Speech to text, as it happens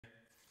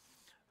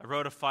I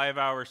wrote a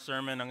 5-hour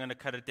sermon. I'm going to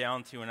cut it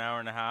down to an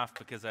hour and a half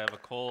because I have a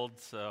cold.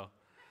 So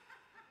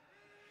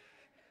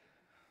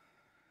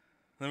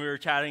then we were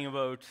chatting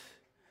about,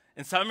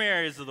 in some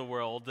areas of the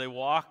world, they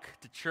walk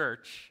to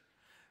church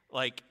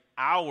like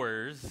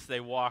hours.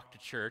 They walk to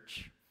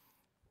church.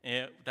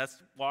 And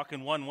that's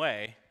walking one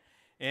way.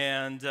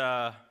 And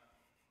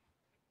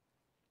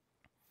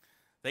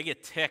they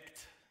get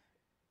ticked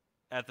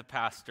at the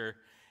pastor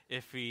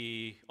if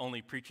he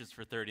only preaches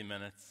for 30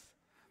 minutes.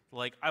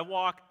 Like, I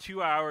walked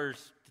 2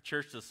 hours to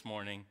church this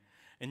morning,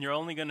 and you're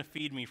only going to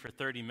feed me for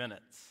 30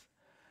 minutes.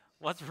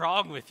 What's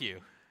wrong with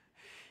you?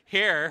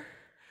 Here,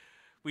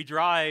 we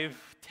drive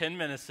 10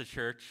 minutes to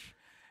church,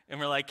 and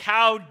we're like,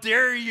 how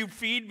dare you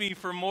feed me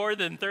for more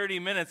than 30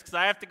 minutes because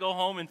I have to go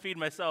home and feed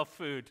myself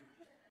food.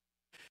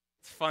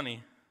 It's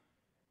funny.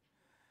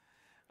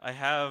 I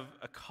have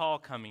a call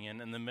coming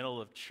in the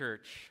middle of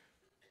church.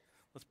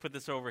 Let's put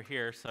this over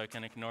here so I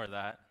can ignore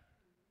that.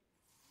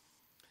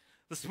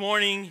 This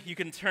morning, you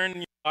can turn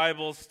your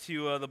Bibles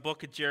to the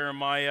book of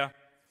Jeremiah.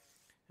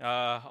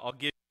 I'll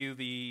give you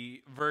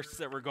the verse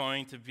that we're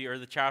going to be, or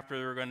the chapter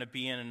that we're going to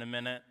be in a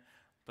minute.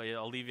 But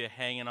I'll leave you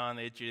hanging on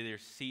the edge of your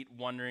seat,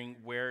 wondering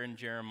where in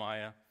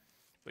Jeremiah.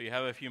 But you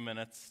have a few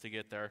minutes to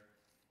get there.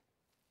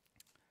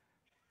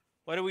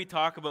 What did we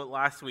talk about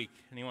last week?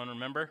 Anyone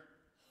remember?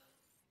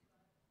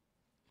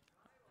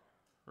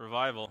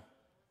 Revival.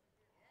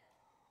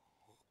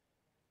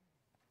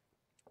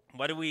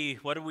 What did we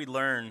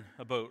learn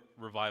about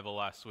revival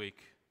last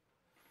week?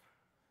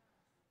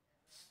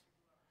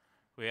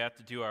 We have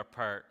to do our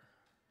part.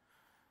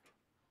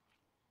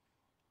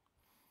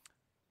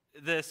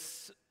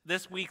 This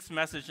week's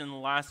message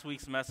and last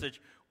week's message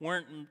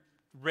weren't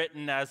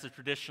written as a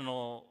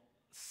traditional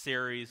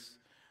series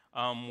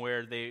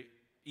where they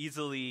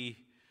easily,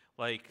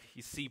 like,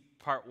 you see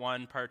part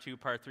 1, part 2,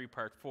 part 3,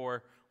 part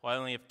 4. Well, I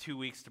only have 2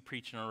 weeks to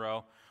preach in a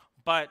row.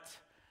 But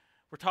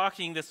we're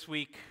talking this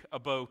week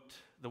about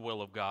the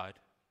will of God.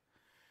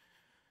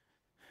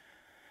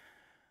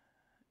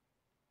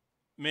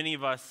 Many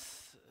of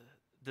us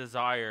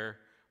desire,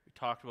 we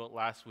talked about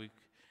last week,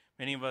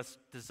 many of us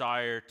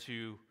desire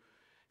to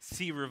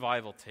see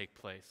revival take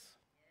place.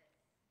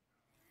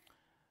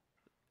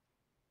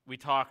 We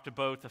talked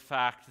about the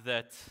fact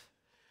that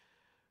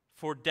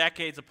for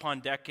decades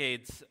upon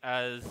decades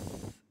as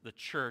the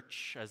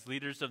church, as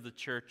leaders of the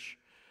church,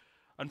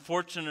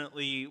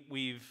 unfortunately,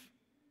 we've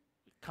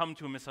come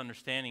to a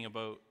misunderstanding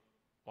about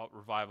what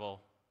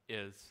revival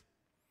is.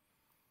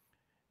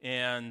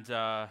 And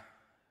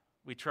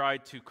we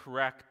tried to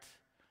correct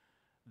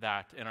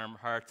that in our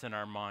hearts and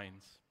our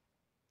minds,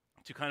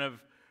 to kind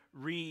of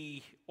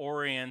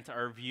reorient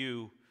our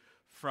view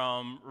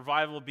from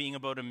revival being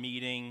about a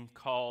meeting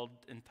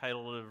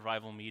entitled a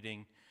revival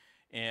meeting,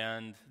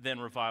 and then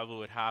revival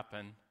would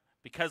happen.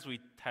 Because we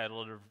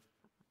titled it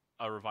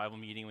a revival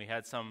meeting, we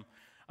had some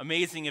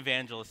amazing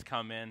evangelists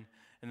come in,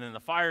 and then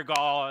the fire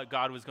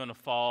God was going to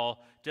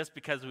fall just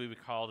because we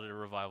called it a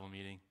revival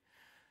meeting.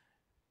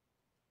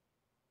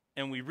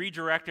 And we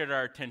redirected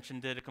our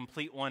attention, did a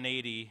complete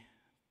 180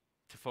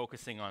 to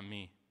focusing on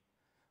me.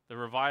 The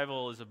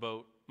revival is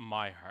about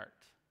my heart.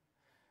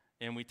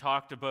 And we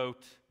talked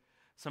about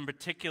some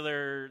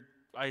particular,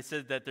 I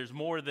said that there's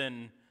more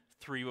than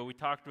 3, but we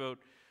talked about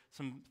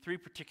 3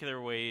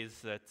 particular ways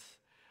that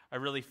I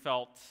really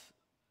felt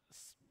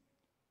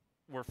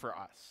were for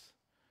us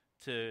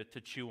to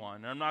chew on.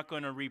 And I'm not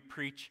going to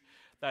re-preach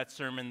that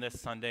sermon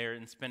this Sunday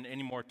and spend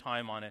any more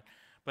time on it.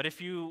 But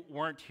if you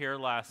weren't here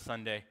last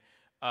Sunday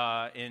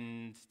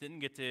and didn't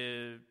get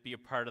to be a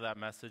part of that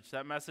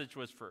message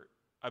was for,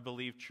 I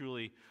believe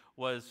truly,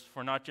 was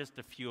for not just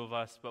a few of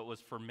us, but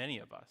was for many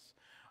of us.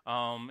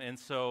 And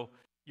so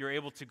you're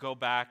able to go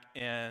back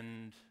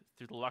and,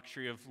 through the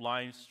luxury of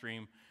live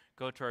stream,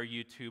 go to our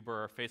YouTube or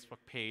our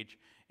Facebook page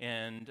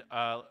and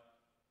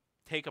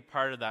take a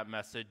part of that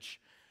message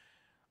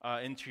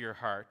into your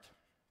heart.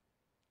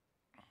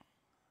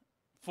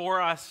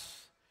 For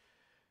us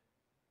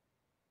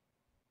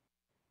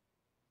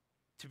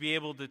to be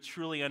able to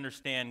truly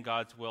understand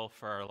God's will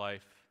for our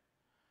life,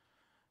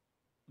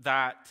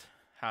 that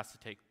has to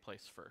take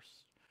place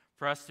first.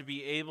 For us to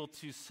be able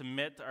to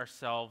submit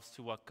ourselves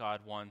to what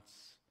God wants,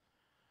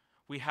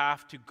 we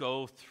have to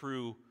go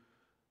through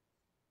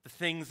the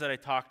things that I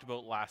talked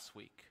about last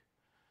week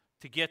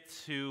to get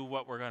to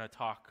what we're going to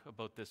talk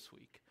about this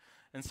week.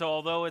 And so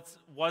although it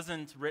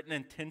wasn't written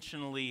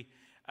intentionally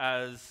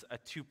as a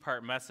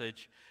 2-part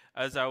message,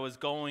 as I was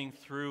going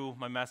through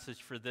my message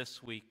for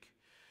this week,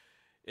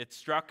 it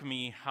struck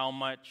me how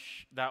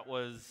much that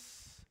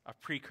was a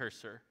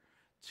precursor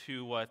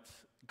to what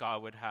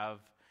God would have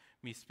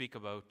me speak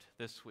about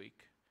this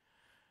week.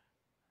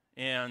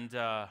 And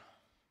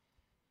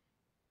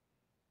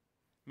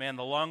man,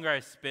 the longer I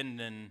spend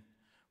in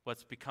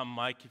what's become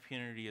my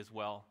community as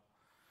well,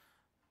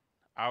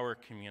 our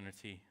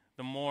community,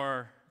 the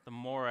more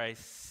I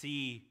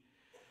see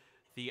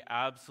the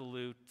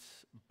absolute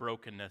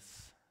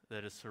brokenness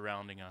that is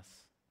surrounding us.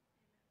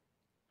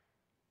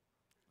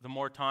 The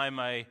more time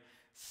I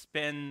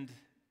spend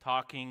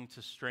talking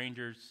to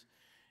strangers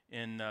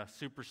in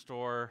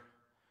Superstore,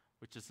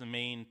 which is the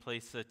main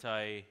place that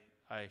I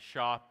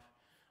shop.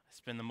 I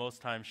spend the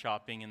most time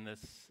shopping in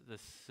this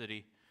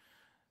city.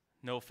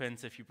 No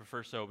offense if you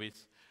prefer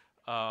Sobeys.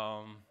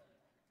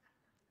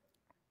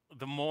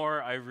 The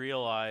more I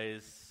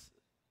realize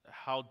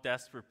how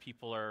desperate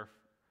people are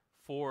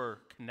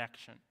for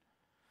connection.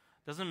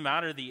 Doesn't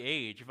matter the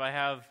age. If I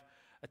have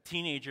a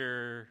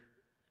teenager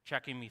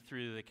checking me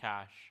through the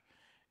cash,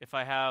 if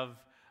I have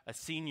a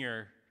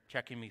senior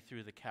checking me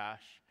through the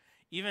cash,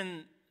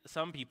 even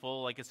some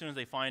people, like as soon as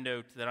they find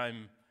out that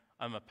I'm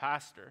a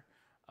pastor,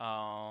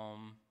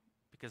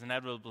 because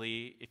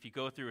inevitably, if you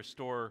go through a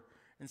store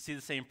and see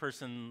the same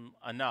person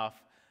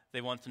enough,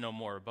 they want to know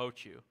more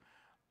about you,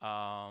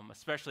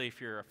 especially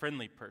if you're a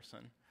friendly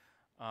person.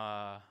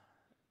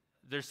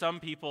 There's some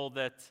people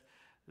that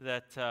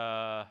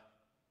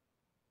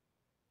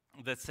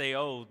say,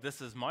 "Oh,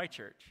 this is my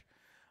church,"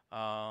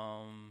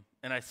 and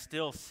I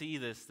still see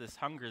this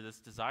hunger, this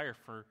desire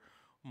for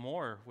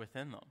more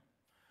within them.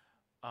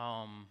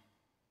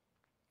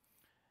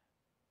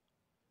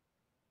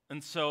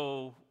 And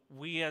so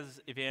we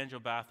as Evangel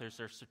Bathurst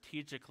are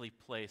strategically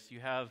placed. You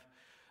have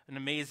an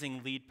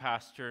amazing lead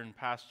pastor and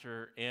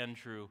Pastor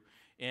Andrew,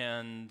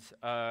 and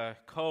a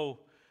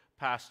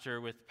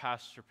co-pastor with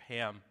Pastor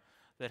Pam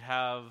that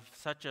have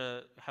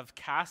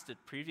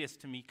casted, previous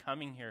to me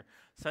coming here,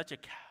 such a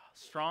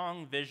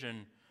strong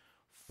vision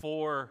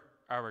for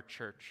our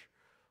church,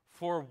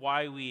 for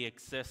why we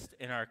exist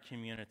in our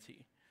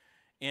community.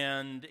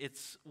 And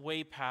it's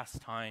way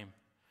past time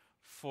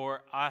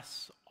for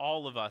us,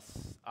 all of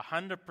us,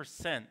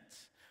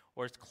 100%,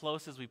 or as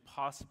close as we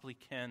possibly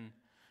can,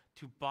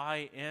 to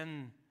buy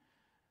in,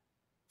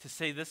 to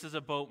say, this is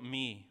about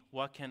me.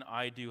 What can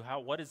I do?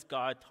 What is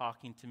God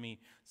talking to me?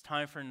 It's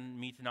time for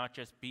me to not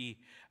just be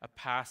a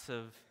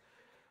passive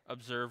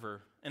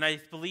observer. And I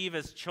believe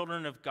as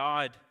children of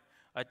God,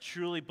 I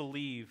truly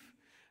believe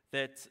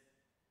that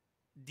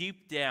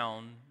deep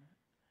down,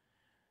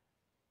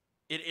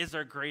 it is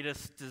our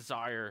greatest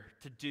desire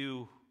to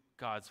do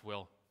God's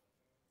will.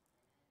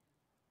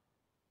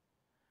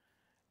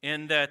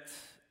 And that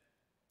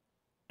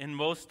in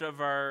most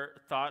of our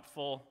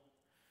thoughtful,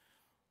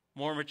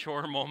 more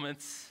mature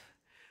moments,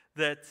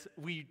 that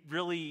we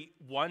really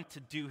want to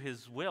do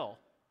His will.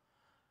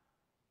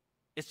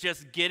 It's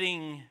just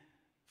getting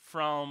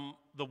from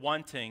the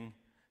wanting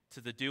to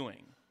the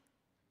doing.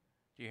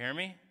 Do you hear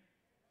me?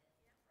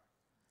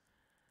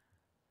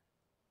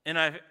 And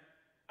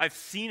I've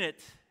seen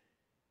it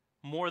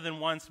more than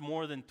once,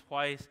 more than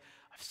twice.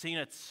 I've seen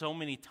it so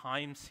many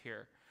times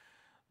here.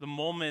 The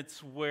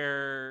moments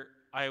where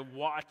I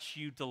watch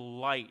you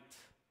delight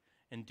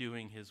in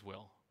doing His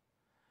will.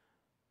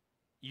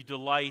 You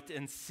delight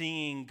in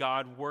seeing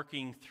God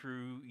working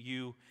through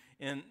you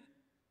in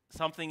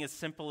something as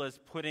simple as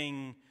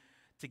putting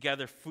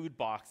together food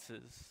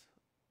boxes.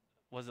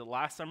 Was it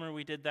last summer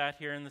we did that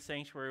here in the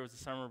sanctuary? Or was it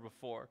the summer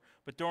before?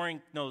 But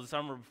the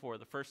summer before,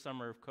 the first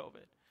summer of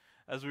COVID,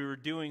 as we were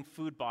doing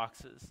food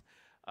boxes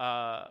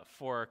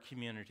for our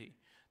community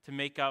to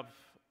make up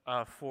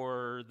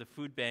for the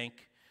food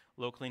bank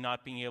locally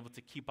not being able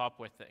to keep up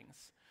with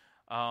things.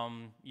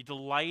 You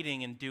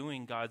delighting in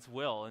doing God's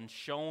will and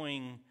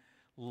showing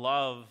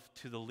love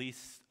to the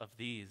least of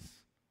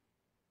these.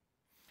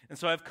 And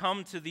so I've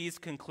come to these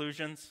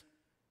conclusions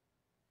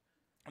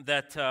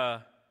that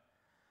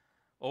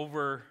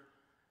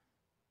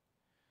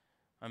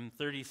I'm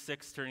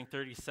 36, turning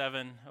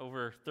 37,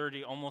 over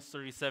almost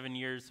 37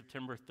 years,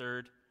 September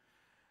 3rd.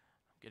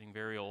 I'm getting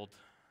very old.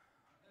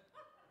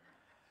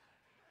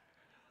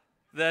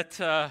 That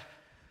I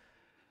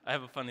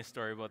have a funny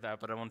story about that,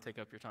 but I won't take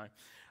up your time.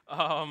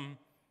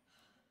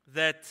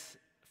 That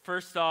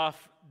first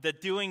off,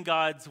 that doing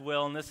God's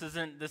will, and this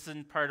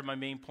isn't part of my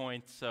main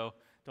point, so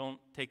don't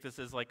take this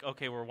as like,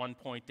 okay, we're 1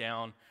 point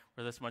down,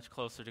 we're this much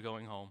closer to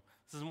going home.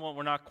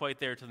 We're not quite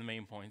there to the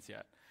main points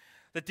yet.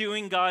 That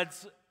doing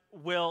God's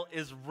will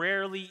is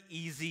rarely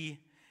easy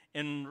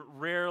and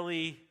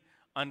rarely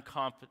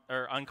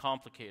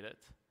uncomplicated.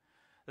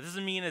 That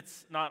doesn't mean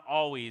it's not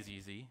always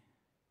easy,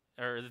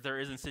 or that there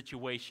isn't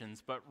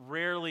situations, but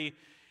rarely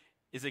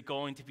is it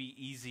going to be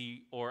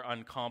easy or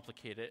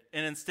uncomplicated.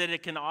 And instead,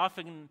 it can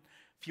often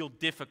feel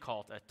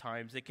difficult at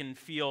times. It can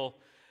feel,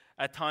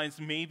 at times,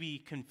 maybe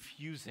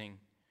confusing.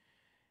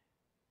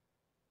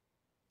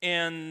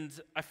 And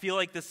I feel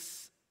like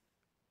this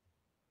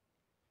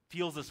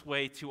feels this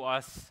way to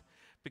us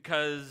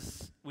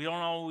because we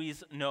don't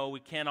always know, we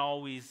can't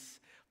always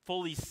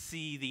fully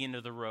see the end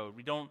of the road.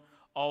 We don't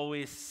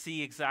always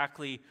see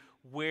exactly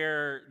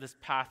where this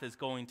path is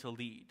going to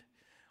lead,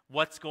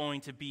 what's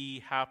going to be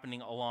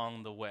happening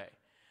along the way.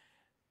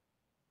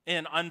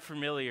 And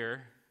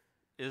unfamiliar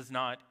is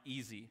not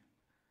easy.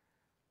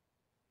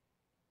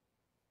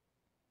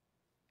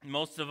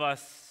 Most of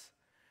us,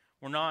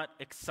 we're not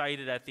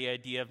excited at the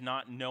idea of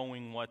not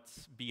knowing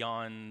what's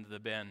beyond the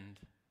bend.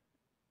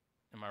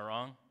 Am I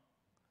wrong?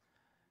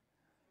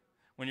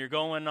 When you're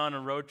going on a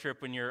road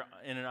trip, when you're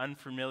in an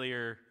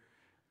unfamiliar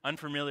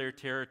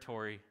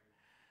territory,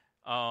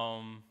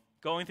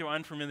 Going through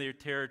unfamiliar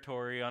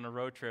territory on a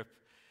road trip,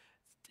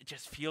 it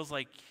just feels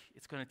like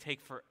it's going to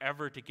take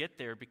forever to get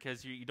there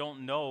because you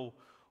don't know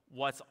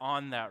what's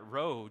on that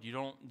road.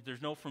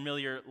 There's no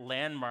familiar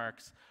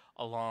landmarks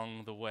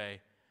along the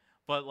way.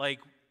 But like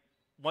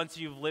once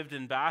you've lived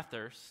in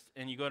Bathurst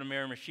and you go to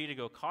Miramichi to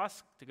go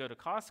to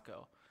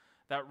Costco,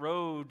 that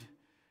road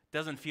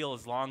doesn't feel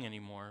as long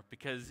anymore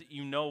because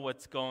you know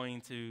what's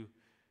going to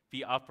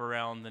be up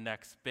around the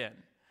next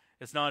bend.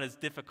 It's not as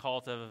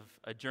difficult of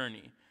a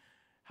journey.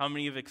 How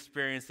many have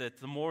experienced that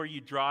the more you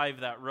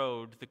drive that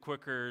road, the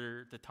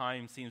quicker the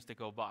time seems to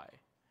go by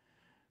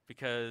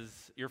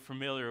because you're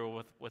familiar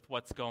with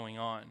what's going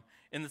on.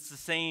 And it's the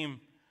same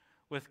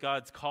with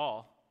God's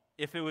call.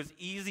 If it was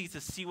easy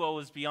to see what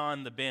was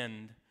beyond the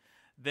bend,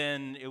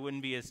 then it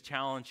wouldn't be as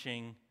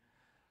challenging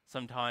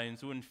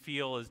sometimes. It wouldn't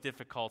feel as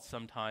difficult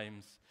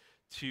sometimes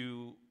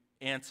to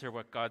answer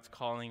what God's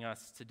calling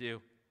us to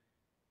do.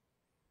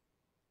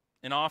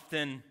 And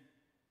often,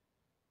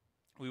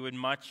 we would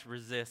much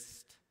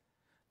resist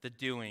the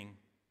doing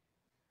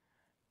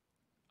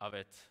of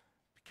it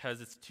because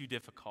it's too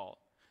difficult.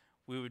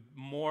 We would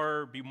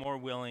be more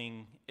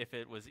willing if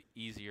it was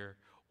easier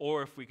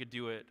or if we could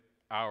do it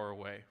our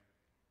way.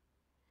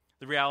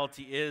 The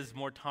reality is,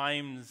 more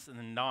times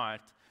than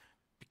not,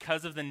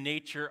 because of the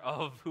nature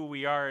of who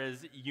we are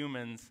as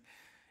humans,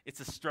 it's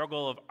a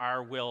struggle of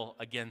our will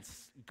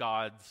against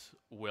God's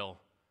will.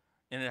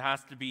 And it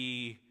has to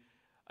be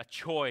a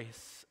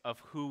choice of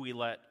who we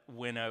let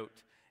win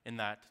out in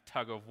that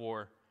tug of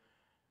war.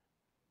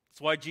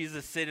 That's why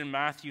Jesus said in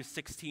Matthew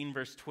 16,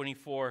 verse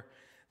 24,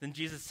 then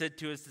Jesus said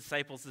to his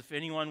disciples, if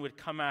anyone would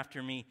come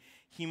after me,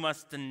 he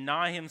must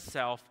deny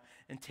himself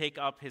and take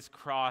up his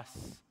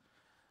cross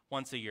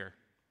once a year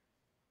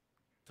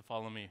to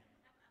follow me.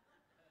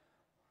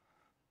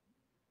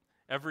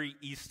 Every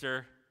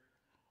Easter,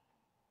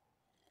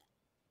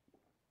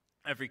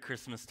 every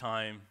Christmas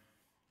time,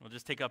 we'll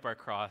just take up our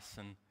cross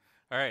and,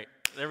 all right,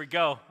 there we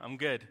go, I'm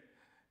good.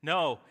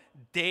 No,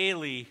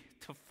 daily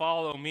to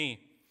follow me.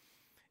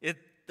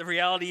 The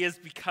reality is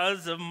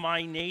because of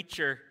my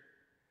nature,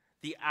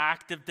 the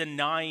act of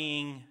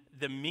denying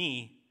the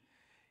me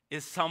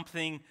is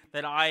something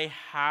that I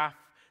have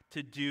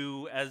to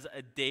do as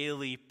a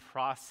daily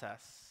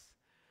process.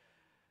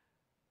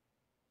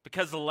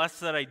 Because the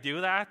less that I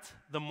do that,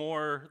 the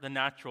more the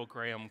natural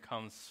Graham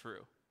comes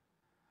through.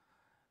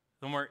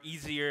 The more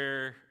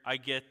easier I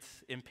get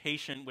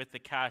impatient with the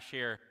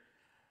cashier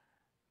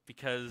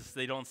because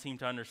they don't seem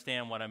to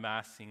understand what I'm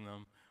asking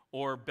them.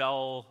 Or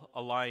Bell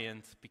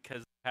Alliance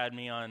because they had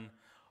me on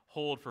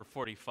hold for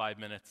 45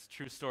 minutes.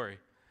 True story.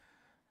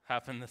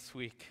 Happened this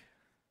week.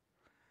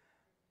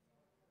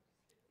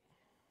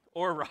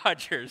 Or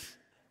Rogers,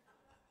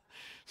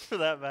 for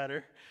that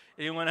matter.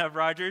 Anyone have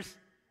Rogers?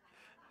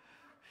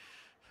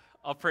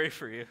 I'll pray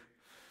for you.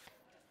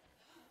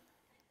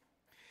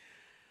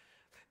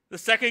 The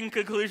second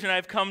conclusion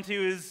I've come to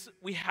is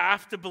we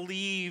have to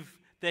believe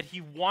that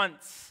he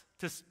wants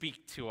to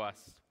speak to us.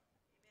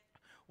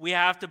 We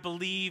have to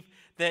believe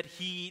that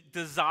he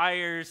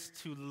desires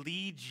to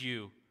lead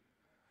you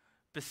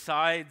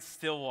beside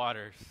still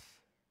waters.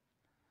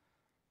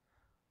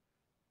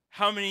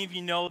 How many of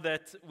you know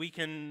that we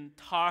can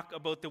talk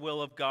about the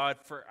will of God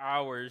for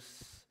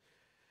hours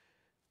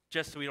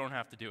just so we don't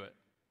have to do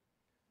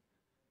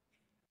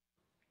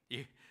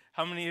it?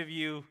 How many of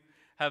you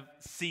have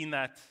seen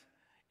that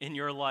in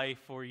your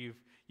life, or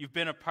you've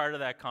been a part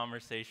of that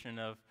conversation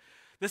of,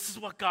 this is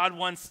what God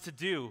wants to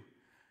do,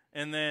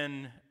 and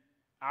then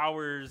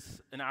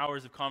hours and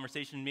hours of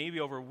conversation, maybe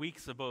over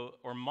weeks about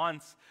or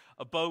months,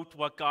 about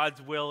what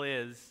God's will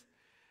is,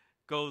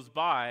 goes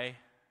by,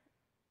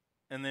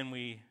 and then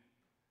we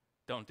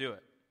don't do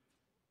it.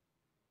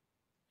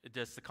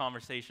 The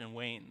conversation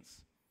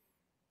wanes.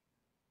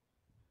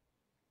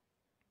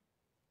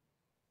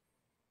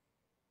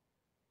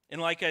 And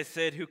like I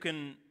said, who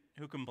can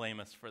blame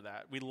us for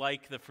that? We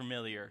like the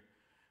familiar.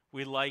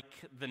 We like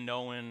the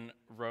known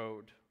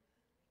road.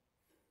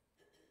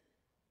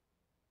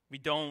 We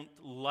don't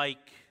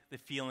like the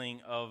feeling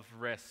of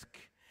risk.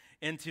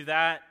 And to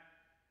that,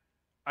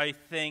 I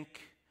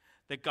think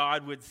that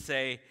God would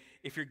say,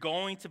 if you're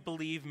going to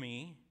believe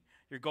me,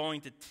 you're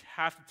going to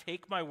have to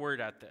take my word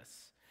at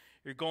this.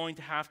 You're going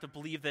to have to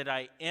believe that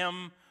I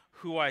am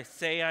who I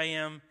say I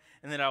am,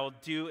 and that I will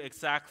do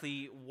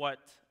exactly what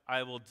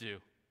I will do.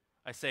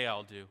 I say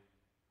I'll do.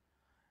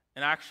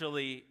 And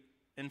actually,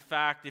 in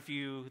fact, if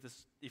you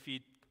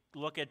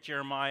look at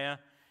Jeremiah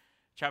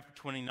chapter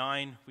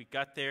 29, we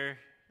got there.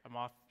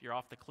 You're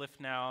off the cliff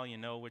now. You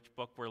know which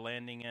book we're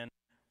landing in,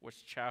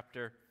 which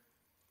chapter.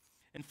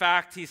 In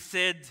fact, he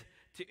said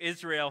to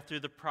Israel through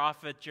the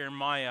prophet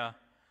Jeremiah,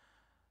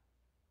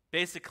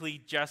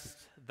 basically just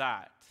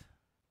that.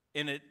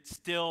 And it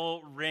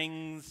still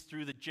rings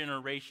through the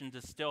generations.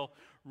 It still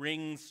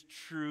rings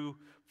true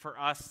for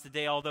us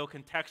today, although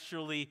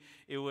contextually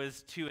it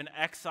was to an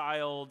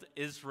exiled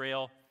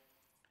Israel.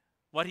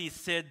 What he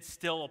said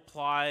still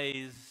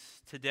applies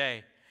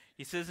today.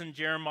 He says in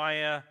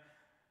Jeremiah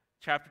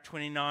chapter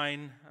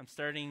 29. I'm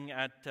starting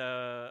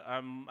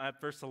I'm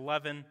at verse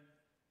 11.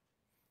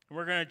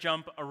 We're going to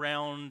jump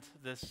around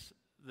this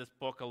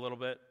book a little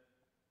bit.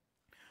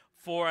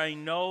 For I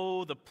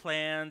know the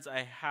plans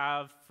I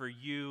have for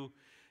you,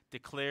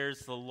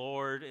 declares the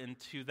Lord. And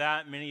to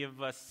that, many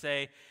of us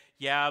say,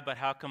 yeah, but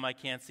how come I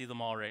can't see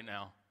them all right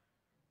now?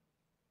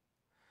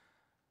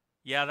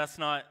 Yeah, that's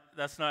not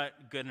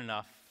good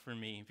enough for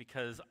me,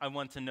 because I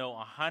want to know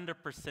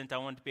 100%. I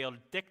want to be able to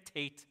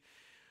dictate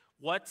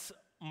what's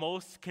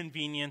most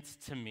convenient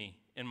to me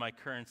in my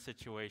current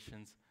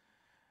situations.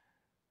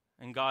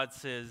 And God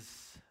says,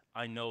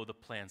 I know the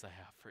plans I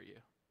have for you.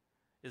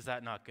 Is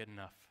that not good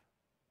enough?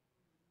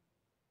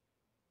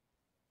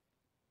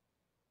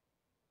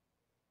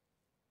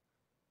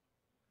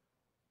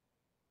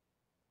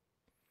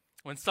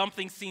 When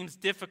something seems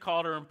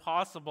difficult or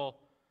impossible,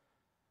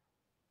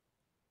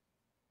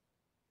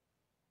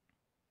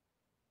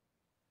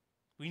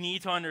 we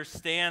need to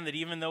understand that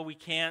even though we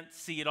can't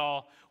see it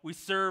all, we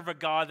serve a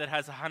God that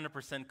has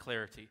 100%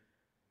 clarity.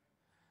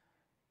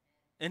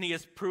 And he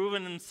has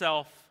proven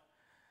himself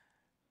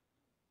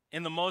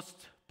in the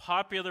most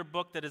popular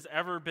book that has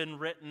ever been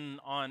written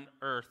on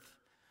earth,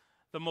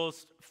 the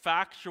most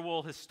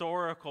factual,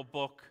 historical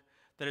book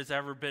that has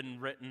ever been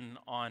written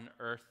on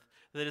earth,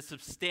 that is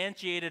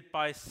substantiated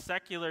by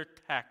secular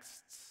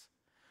texts,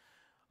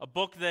 a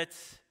book that,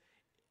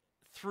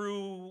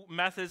 through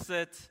methods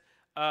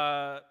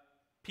that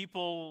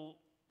people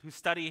who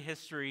study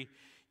history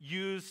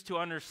use to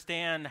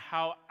understand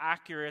how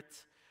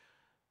accurate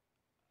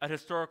a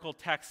historical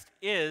text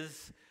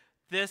is,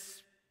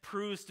 this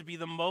proves to be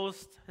the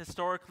most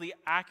historically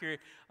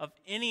accurate of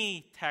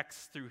any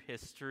text through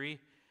history,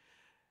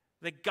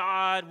 that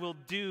God will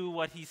do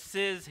what he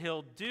says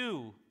he'll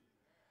do.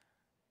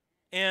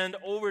 And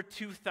over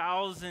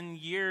 2,000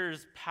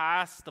 years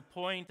past the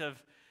point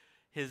of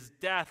his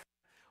death,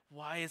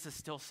 why is it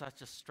still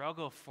such a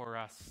struggle for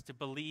us to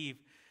believe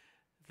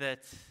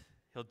that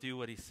he'll do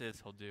what he says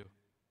he'll do?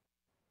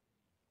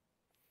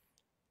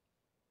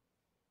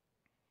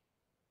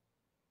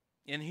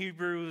 In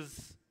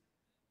Hebrews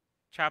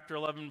chapter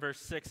 11, verse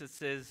 6, it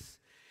says,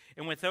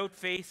 and without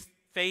faith,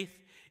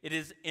 it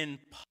is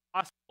impossible.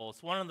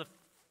 It's one of the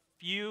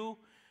few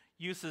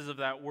uses of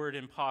that word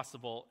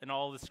impossible in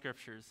all the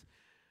scriptures.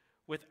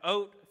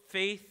 Without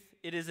faith,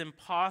 it is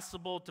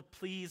impossible to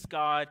please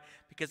God,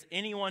 because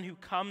anyone who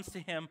comes to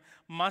him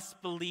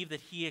must believe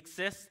that he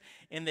exists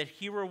and that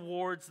he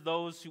rewards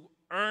those who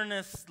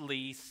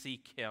earnestly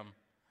seek him.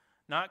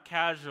 Not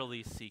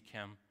casually seek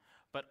him,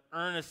 but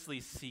earnestly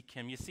seek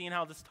him. You seen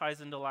how this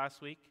ties into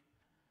last week?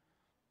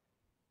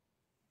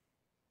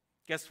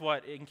 Guess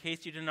what? In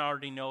case you didn't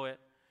already know it,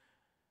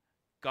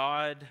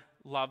 God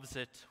loves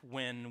it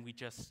when we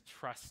just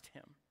trust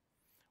him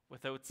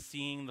without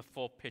seeing the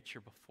full picture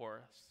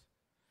before us.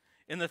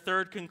 In the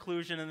third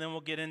conclusion, and then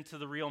we'll get into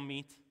the real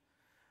meat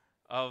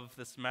of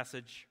this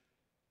message,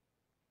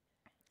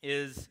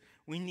 is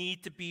we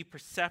need to be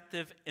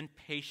perceptive and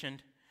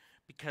patient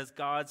because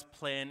God's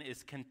plan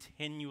is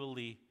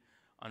continually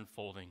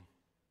unfolding.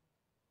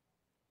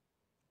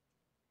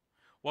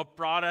 What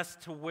brought us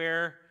to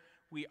where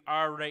we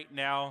are right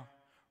now,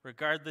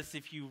 regardless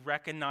if you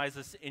recognize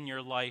this in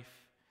your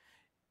life,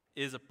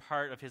 is a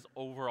part of his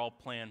overall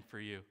plan for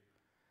you.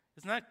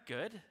 Isn't that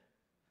good?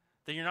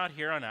 That you're not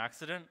here on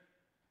accident?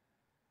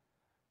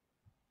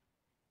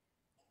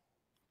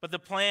 But the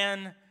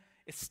plan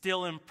is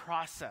still in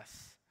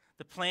process.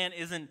 The plan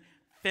isn't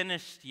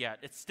finished yet.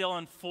 It's still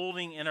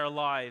unfolding in our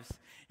lives.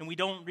 And we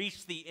don't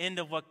reach the end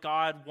of what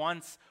God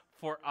wants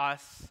for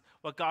us,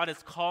 what God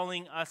is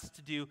calling us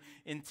to do,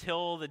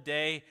 until the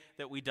day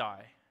that we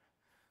die,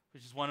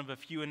 which is one of a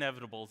few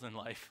inevitables in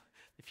life,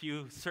 a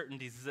few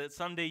certainties, is that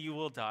someday you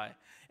will die.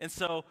 And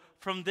so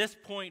from this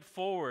point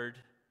forward,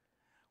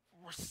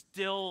 we're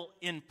still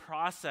in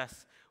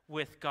process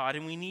with God,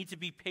 and we need to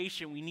be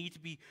patient, we need to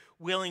be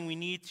willing, we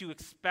need to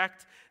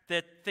expect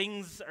that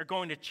things are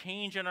going to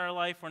change in our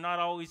life. We're not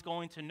always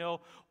going to know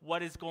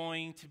what is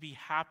going to be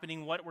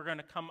happening, what we're going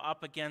to come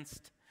up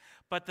against.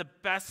 But the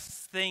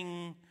best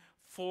thing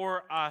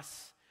for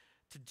us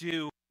to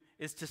do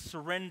is to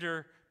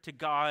surrender to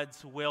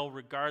God's will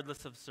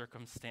regardless of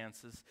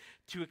circumstances,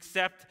 to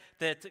accept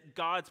that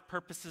God's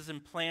purposes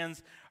and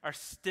plans are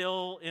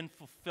still in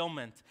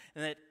fulfillment,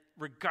 and that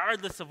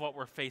regardless of what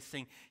we're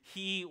facing,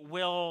 he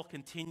will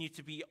continue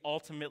to be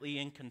ultimately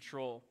in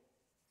control.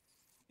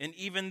 And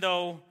even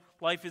though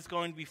life is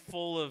going to be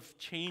full of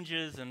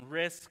changes and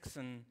risks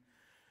and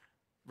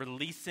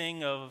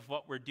releasing of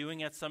what we're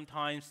doing at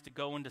sometimes to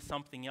go into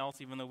something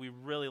else, even though we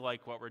really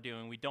like what we're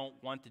doing, we don't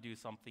want to do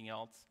something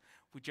else.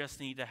 We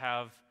just need to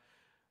have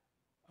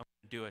a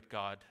do it,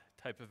 God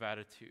type of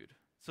attitude.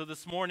 So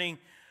this morning,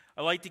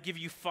 I'd like to give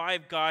you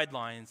 5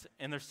 guidelines,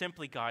 and they're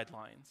simply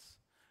guidelines,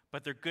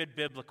 but they're good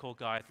biblical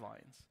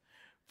guidelines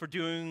for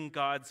doing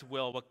God's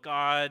will, what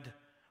God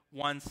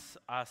wants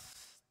us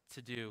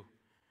to do.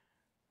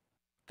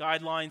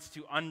 Guidelines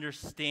to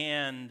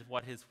understand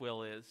what his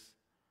will is.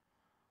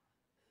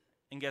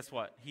 And guess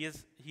what? He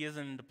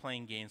isn't into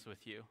playing games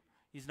with you.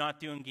 He's not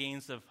doing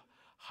games of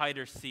hide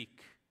or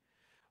seek.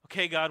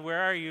 Okay, God,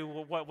 where are you?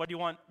 What do you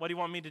want? What do you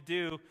want me to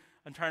do?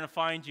 I'm trying to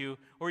find you.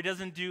 Or he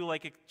doesn't do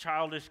like a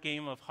childish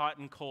game of hot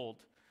and cold,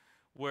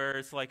 where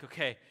it's like,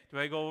 okay, do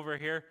I go over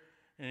here?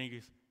 And he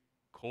goes,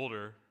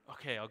 colder.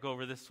 Okay, I'll go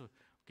over this one.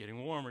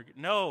 Getting warmer.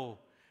 No,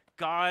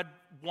 God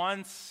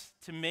wants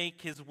to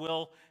make his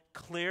will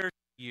clear to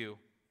you.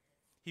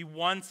 He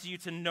wants you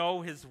to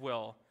know his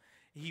will.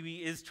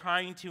 He is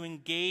trying to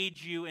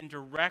engage you and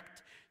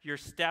direct your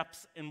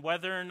steps, and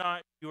whether or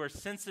not you are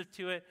sensitive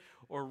to it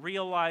or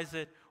realize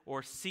it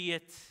or see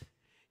it,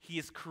 he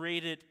has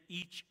created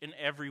each and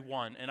every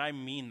one, and I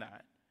mean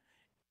that.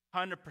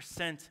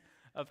 100%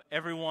 of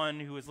everyone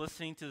who is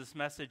listening to this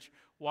message,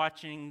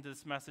 watching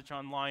this message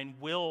online,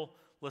 will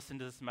listen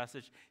to this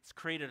message. He's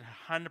created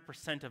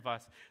 100% of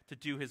us to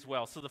do his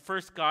will. So the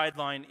first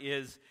guideline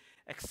is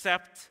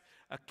accept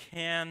a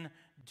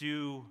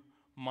can-do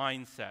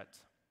mindset.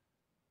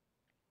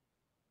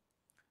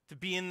 To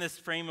be in this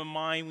frame of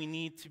mind, we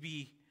need to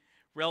be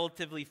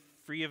relatively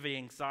free of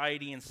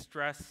anxiety and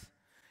stress.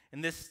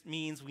 And this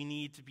means we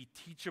need to be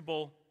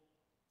teachable,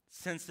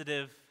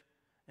 sensitive,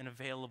 and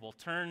available.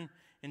 Turn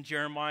in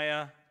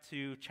Jeremiah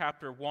to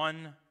chapter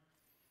 1.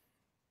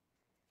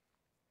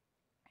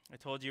 I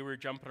told you we were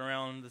jumping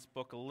around this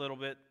book a little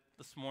bit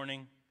this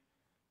morning.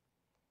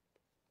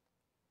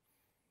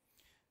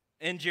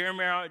 In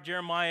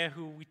Jeremiah,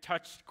 who we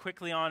touched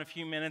quickly on a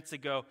few minutes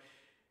ago,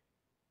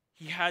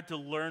 he had to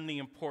learn the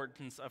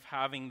importance of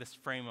having this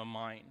frame of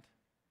mind.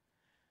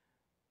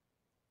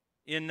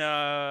 In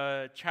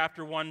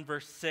chapter 1,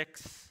 verse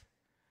 6,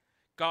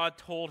 God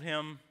told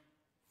him,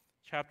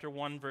 chapter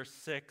 1, verse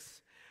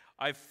 6,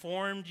 I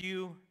formed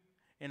you,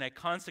 and I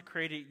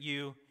consecrated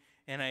you,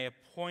 and I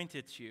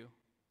appointed you.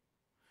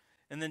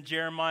 And then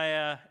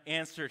Jeremiah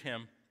answered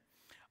him,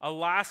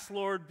 Alas,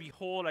 Lord,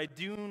 behold, I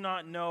do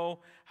not know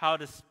how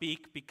to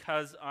speak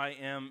because I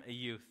am a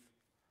youth.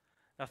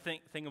 Now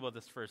think about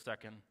this for a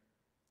second.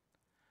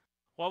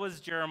 What was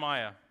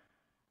Jeremiah?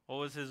 What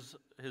was his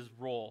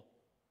role?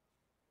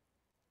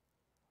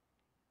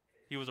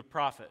 He was a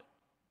prophet,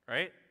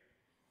 right?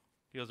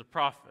 He was a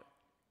prophet.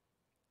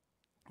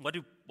 What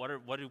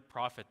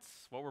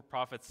were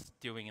prophets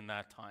doing in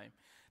that time?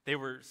 They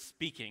were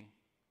speaking.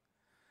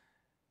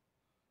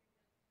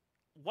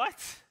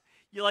 What?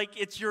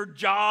 It's your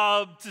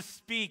job to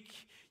speak.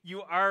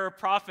 You are a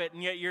prophet,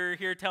 and yet you're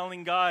here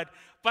telling God,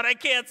 but I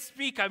can't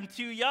speak, I'm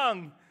too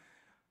young.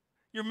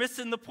 You're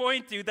missing the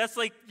point, dude. That's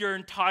like your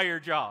entire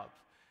job.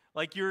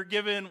 Like you're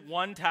given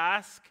one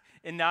task,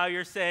 and now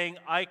you're saying,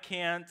 I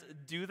can't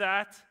do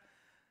that.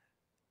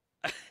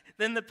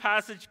 Then the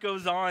passage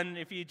goes on,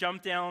 if you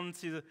jump down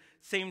to the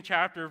same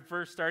chapter,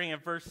 starting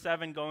at verse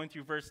 7, going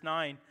through verse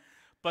 9.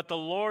 But the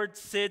Lord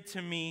said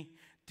to me,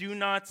 do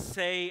not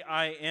say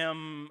I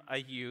am a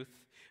youth,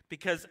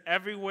 because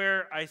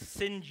everywhere I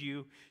send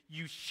you,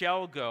 you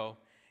shall go,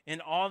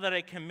 and all that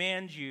I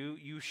command you,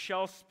 you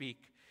shall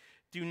speak.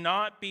 Do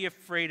not be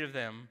afraid of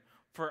them,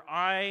 for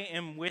I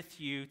am with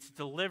you to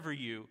deliver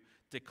you,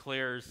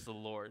 declares the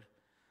Lord.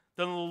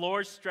 Then the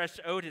Lord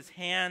stretched out his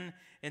hand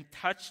and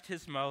touched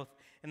his mouth,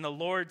 and the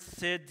Lord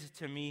said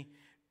to me,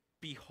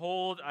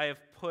 Behold, I have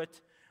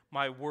put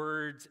my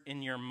words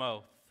in your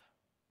mouth.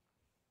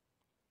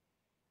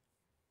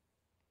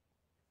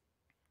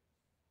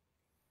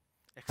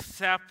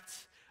 Accept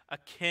a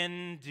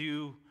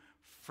can-do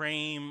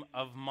frame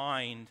of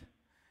mind.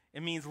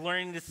 It means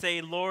learning to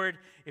say, Lord,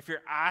 if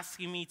you're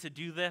asking me to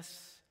do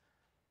this,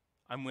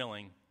 I'm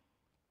willing,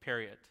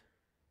 period.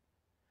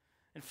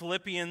 In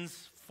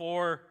Philippians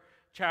 4,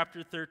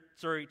 chapter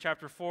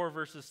 4,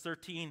 verses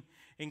 13,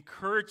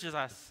 encourages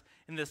us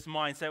in this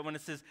mindset when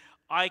it says,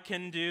 I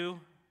can do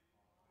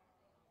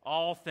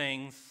all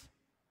things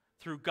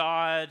through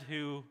God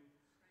who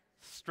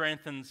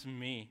strengthens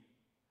me.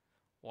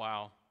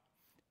 Wow.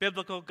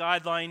 Biblical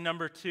guideline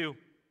number 2.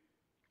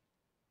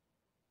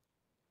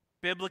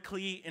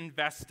 Biblically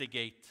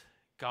investigate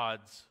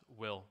God's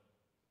will.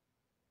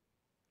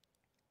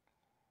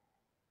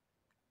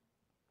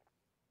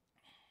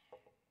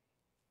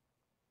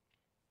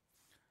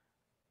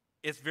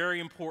 It's very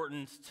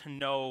important to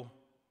know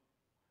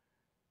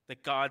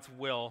that God's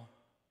will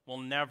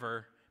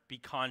never be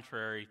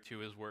contrary to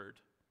his word.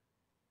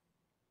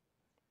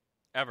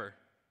 Ever.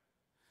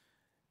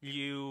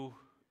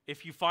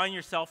 If you find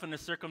yourself in a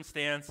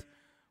circumstance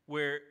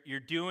where you're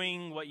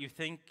doing what you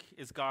think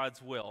is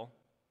God's will,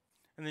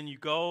 and then you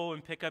go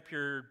and pick up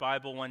your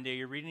Bible one day,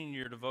 you're reading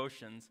your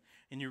devotions,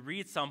 and you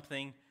read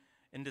something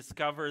and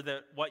discover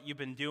that what you've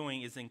been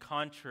doing is in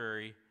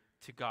contrary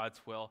to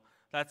God's will,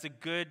 that's a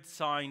good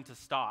sign to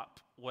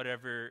stop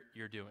whatever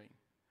you're doing.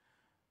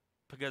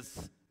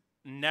 Because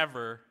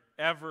never,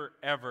 ever,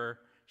 ever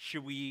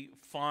should we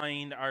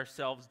find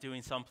ourselves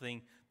doing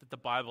something that the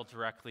Bible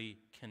directly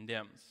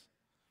condemns.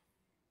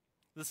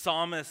 The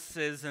psalmist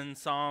says in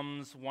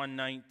Psalms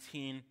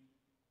 119,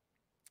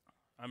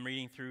 I'm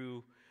reading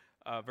through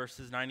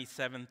verses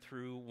 97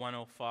 through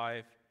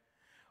 105.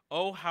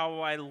 Oh,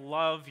 how I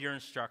love your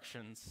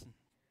instructions.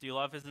 Do you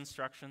love his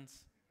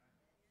instructions?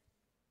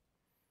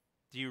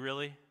 Do you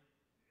really?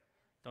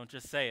 Don't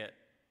just say it.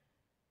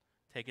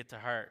 Take it to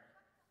heart.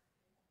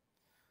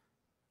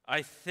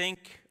 I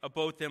think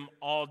about them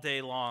all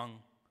day long.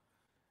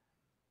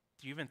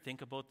 Do you even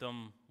think about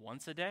them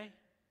once a day?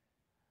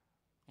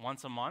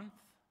 Once a month?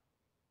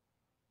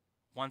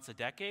 Once a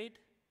decade?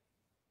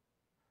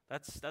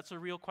 That's a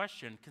real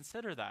question.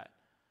 Consider that.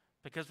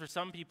 Because for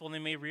some people, they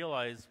may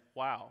realize,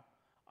 wow,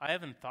 I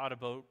haven't thought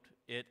about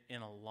it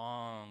in a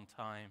long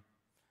time.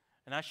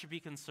 And that should be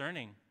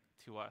concerning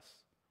to us.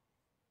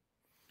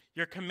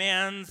 Your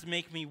commands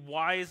make me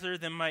wiser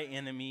than my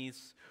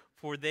enemies,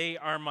 for they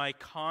are my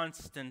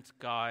constant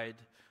guide.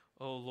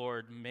 O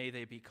Lord, may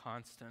they be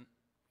constant.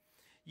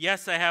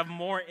 Yes, I have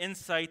more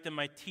insight than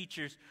my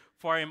teachers,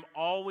 for I am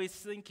always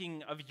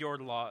thinking of your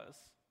laws.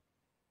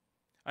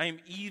 I am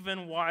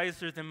even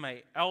wiser than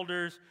my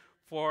elders,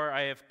 for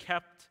I have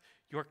kept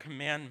your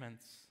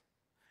commandments.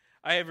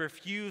 I have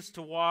refused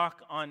to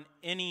walk on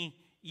any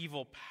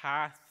evil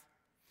path,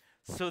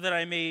 so that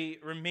I may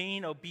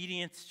remain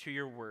obedient to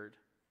your word.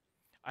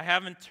 I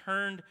haven't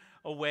turned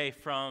away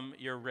from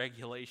your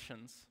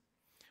regulations,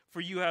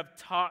 for you have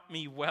taught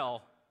me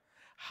well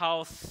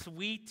how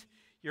sweet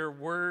your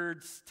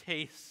words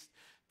taste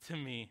to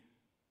me.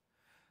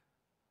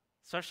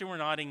 Especially when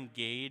we're not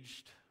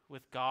engaged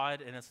with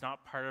God and it's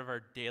not part of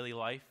our daily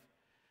life,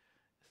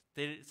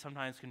 they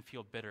sometimes can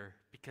feel bitter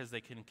because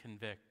they can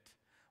convict.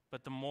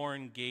 But the more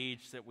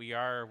engaged that we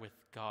are with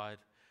God,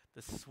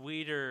 the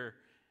sweeter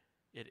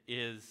it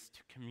is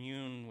to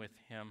commune with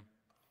him.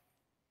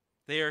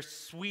 They are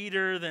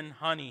sweeter than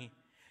honey.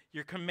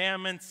 Your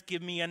commandments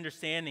give me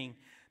understanding.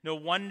 No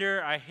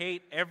wonder I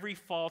hate every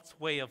false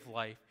way of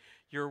life.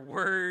 Your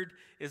word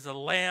is a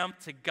lamp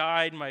to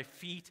guide my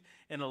feet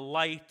and a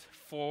light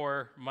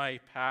for my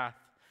path.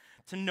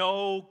 To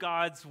know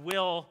God's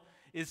will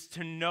is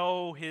to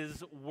know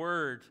his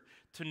word.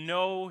 To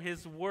know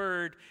his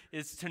word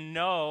is to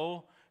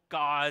know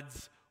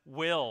God's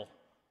will.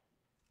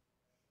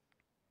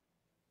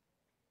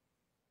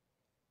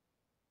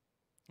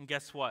 And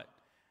guess what?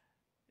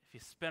 If you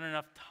spend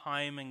enough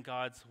time in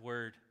God's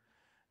word,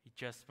 you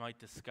just might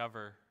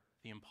discover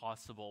the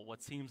impossible,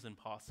 what seems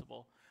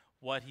impossible,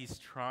 what he's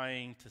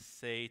trying to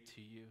say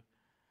to you,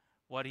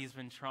 what he's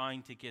been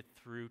trying to get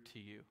through to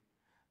you,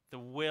 the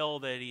will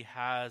that he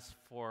has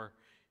for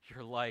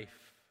your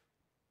life.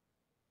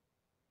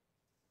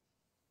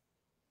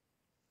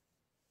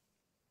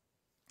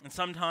 And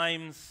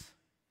sometimes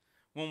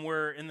when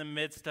we're in the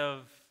midst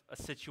of a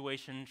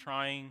situation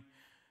trying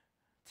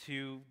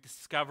to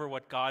discover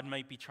what God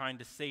might be trying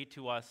to say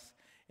to us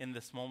in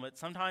this moment,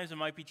 sometimes it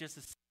might be just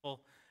as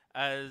simple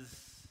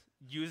as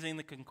using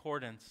the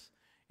concordance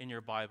in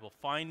your Bible,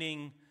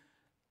 finding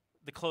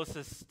the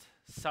closest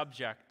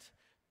subject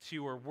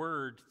to or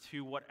word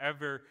to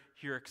whatever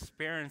you're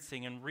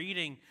experiencing and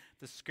reading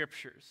the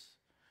scriptures.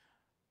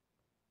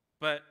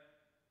 But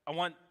I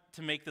want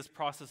to make this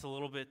process a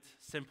little bit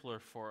simpler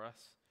for us.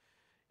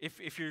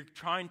 If you're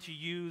trying to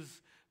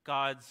use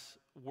God's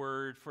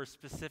word for a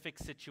specific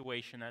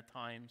situation at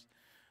times,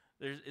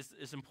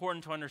 it's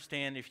important to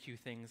understand a few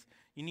things.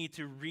 You need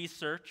to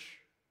research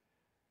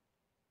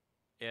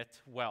it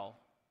well.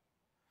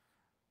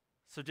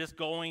 So just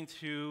going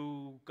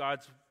to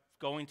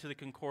the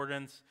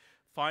concordance,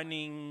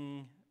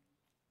 finding,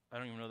 I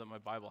don't even know that my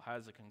Bible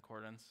has a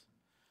concordance.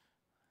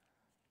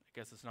 I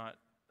guess it's not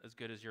as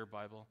good as your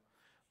Bible.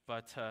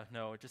 But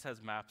no, it just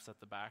has maps at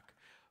the back.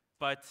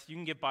 But you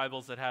can get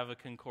Bibles that have a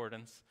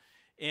concordance.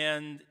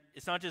 And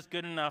it's not just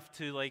good enough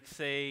to,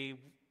 say,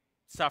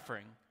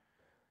 suffering,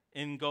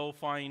 and go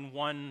find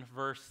one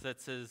verse that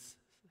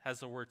has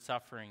the word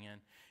suffering in.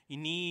 You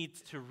need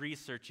to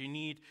research. You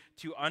need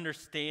to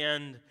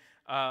understand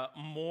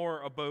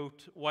more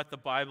about what the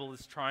Bible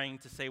is trying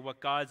to say, what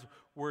God's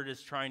word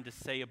is trying to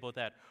say about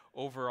that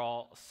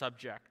overall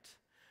subject.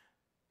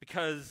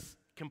 Because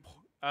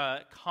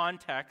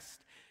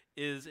context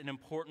is an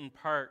important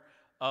part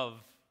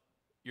of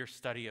your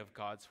study of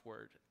God's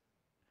word.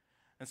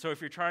 And so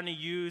if you're trying to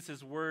use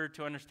his word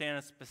to understand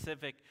a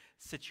specific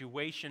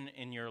situation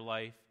in your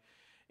life,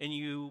 and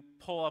you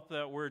pull up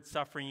that word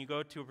suffering, you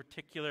go to a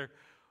particular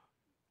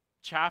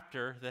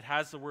chapter that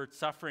has the word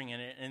suffering in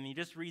it, and you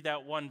just read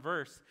that one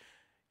verse,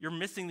 you're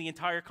missing the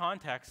entire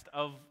context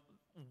of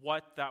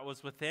what that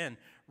was within.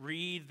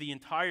 Read the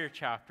entire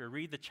chapter.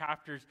 Read the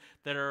chapters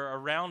that are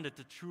around it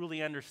to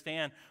truly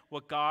understand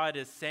what God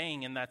is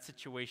saying in that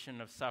situation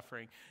of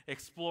suffering.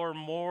 Explore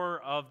more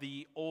of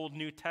the Old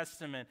New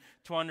Testament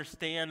to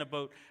understand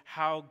about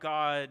how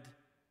God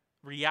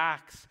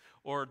reacts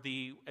or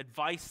the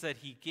advice that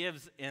he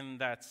gives in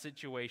that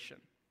situation.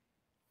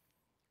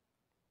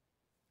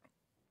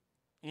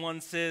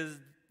 One says,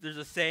 there's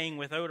a saying,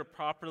 without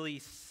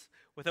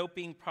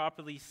being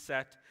properly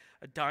set,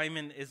 a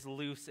diamond is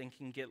loose and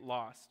can get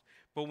lost.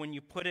 But when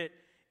you put it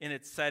in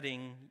its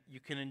setting, you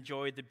can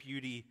enjoy the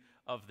beauty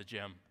of the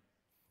gem.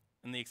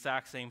 And the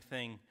exact same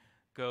thing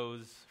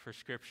goes for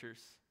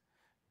scriptures.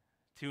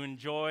 To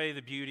enjoy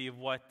the beauty of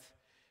what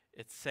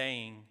it's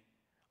saying,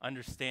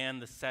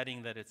 understand the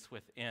setting that it's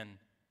within.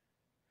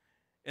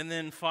 And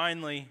then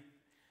finally,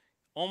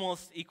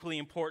 Almost equally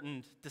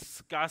important,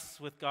 discuss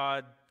with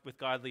God, with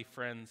godly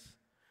friends.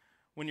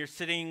 When you're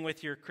sitting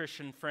with your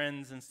Christian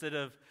friends, instead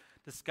of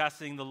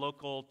discussing the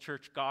local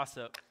church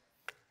gossip,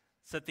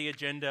 set the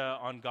agenda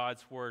on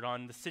God's word,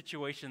 on the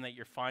situation that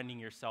you're finding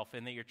yourself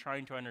in, that you're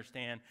trying to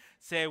understand.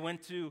 Say, I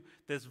went to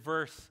this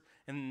verse,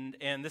 and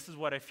this is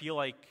what I feel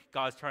like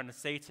God's trying to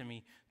say to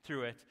me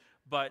through it.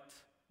 But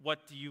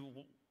what do you,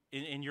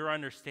 in your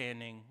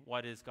understanding,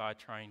 what is God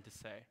trying to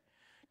say?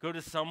 Go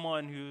to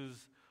someone who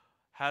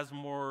has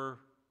more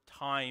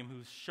time,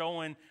 who's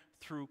showing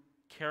through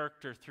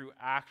character, through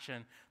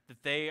action,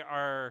 that they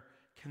are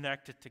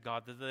connected to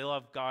God, that they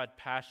love God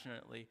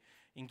passionately,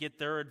 and get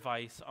their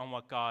advice on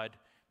what God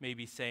may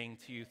be saying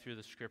to you through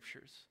the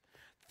scriptures.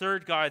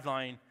 Third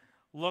guideline,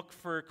 look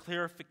for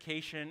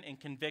clarification and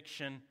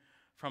conviction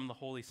from the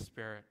Holy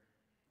Spirit.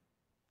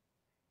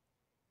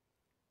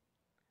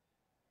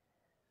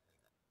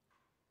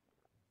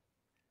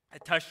 I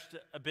touched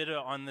a bit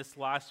on this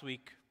last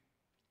week.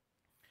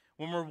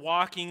 When we're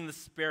walking the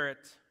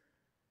Spirit,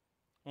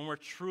 when we're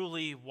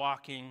truly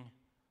walking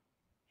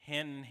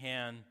hand in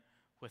hand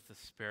with the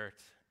Spirit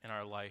in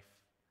our life,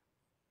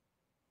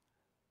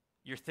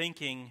 you're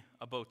thinking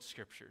about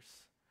scriptures.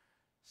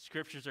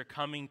 Scriptures are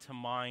coming to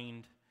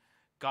mind.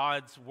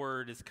 God's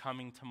word is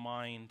coming to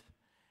mind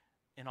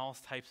in all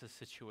types of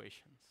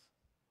situations.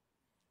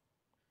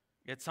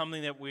 It's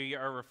something that we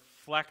are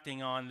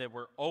reflecting on, that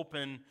we're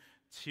open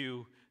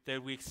to,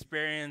 that we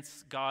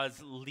experience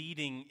God's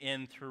leading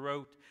in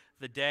throughout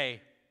the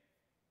day.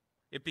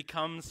 It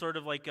becomes sort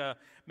of like a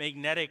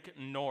magnetic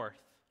north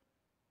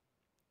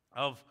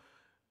of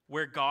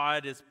where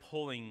God is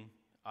pulling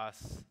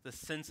us, the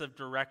sense of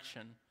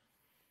direction.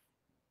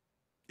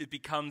 It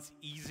becomes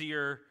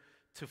easier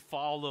to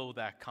follow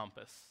that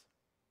compass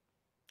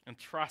and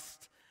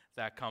trust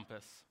that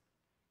compass.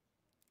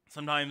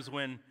 Sometimes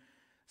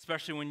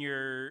especially when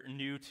you're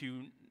new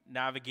to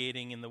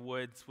navigating in the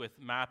woods with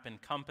map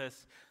and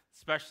compass,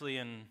 especially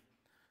in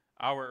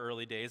our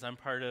early days, I'm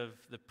part of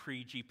the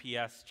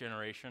pre-GPS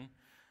generation,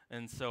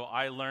 and so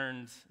I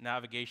learned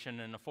navigation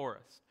in a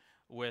forest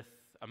with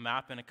a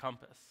map and a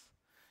compass.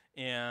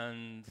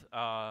 And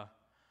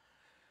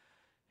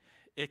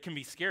it can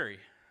be scary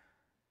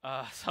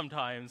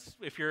sometimes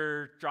if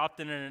you're dropped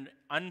in an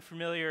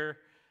unfamiliar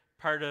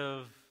part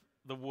of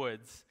the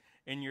woods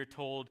and you're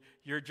told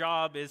your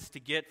job is to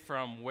get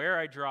from where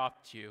I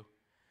dropped you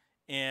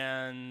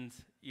and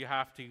you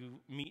have to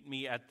meet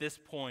me at this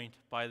point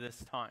by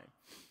this time.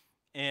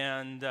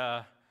 And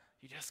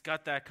you just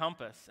got that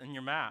compass and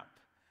your map,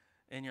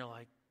 and you're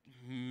like,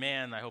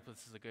 man, I hope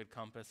this is a good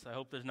compass. I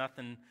hope there's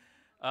nothing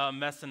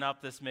messing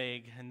up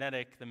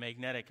the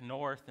magnetic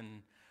north,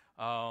 and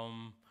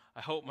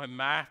I hope my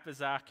map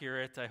is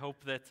accurate. I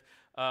hope that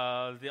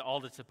all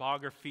the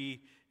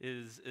topography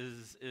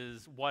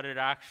is what it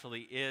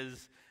actually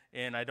is,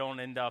 and I don't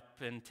end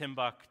up in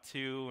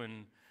Timbuktu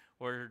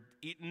or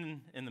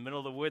eaten in the middle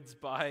of the woods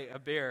by a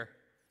bear.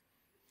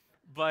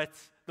 But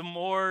the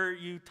more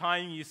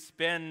time you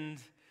spend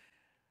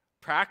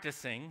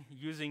practicing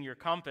using your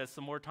compass,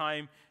 the more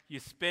time you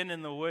spend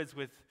in the woods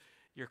with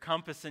your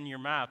compass and your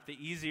map, the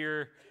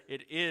easier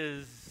it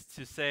is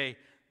to say,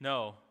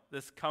 no,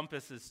 this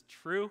compass is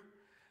true.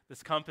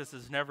 This compass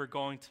is never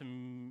going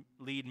to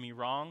lead me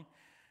wrong.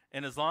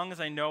 And as long as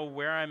I know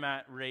where I'm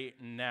at right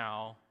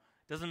now,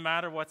 doesn't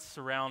matter what's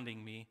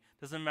surrounding me,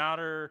 doesn't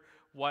matter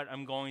what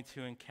I'm going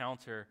to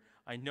encounter,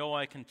 I know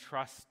I can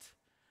trust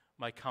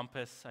my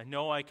compass. I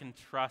know I can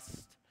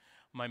trust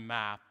my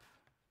map,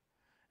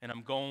 and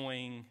I'm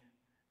going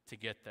to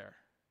get there.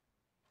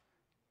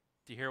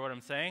 Do you hear what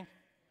I'm saying?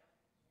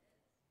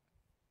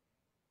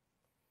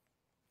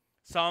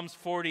 Psalms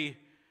 40,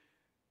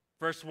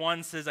 verse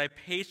 1 says, I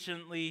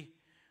patiently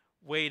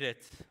waited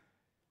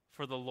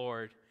for the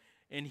Lord,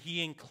 and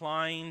he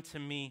inclined to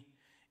me,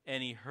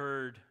 and he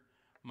heard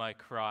my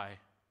cry.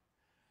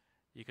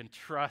 You can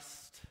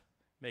trust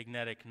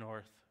magnetic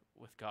north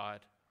with God.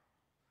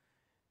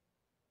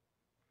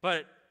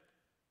 But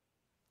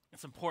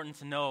it's important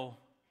to know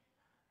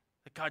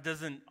that God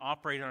doesn't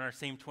operate on our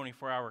same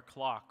 24-hour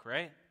clock,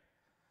 right?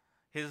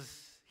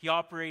 He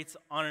operates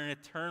on an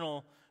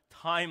eternal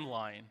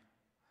timeline.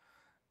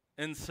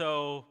 And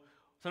so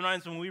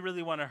sometimes when we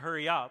really want to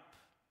hurry up,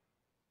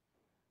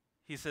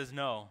 he says,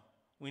 no,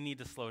 we need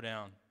to slow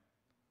down.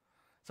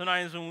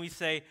 Sometimes when we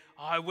say,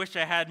 oh, I wish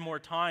I had more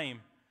time.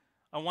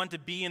 I want to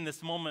be in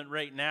this moment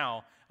right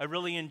now. I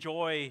really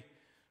enjoy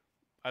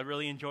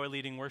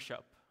leading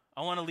worship.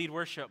 I want to lead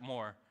worship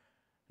more.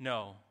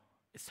 No,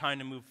 it's time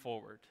to move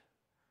forward.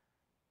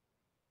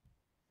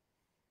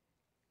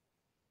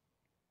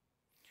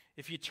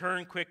 If you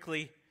turn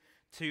quickly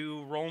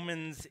to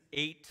Romans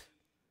 8,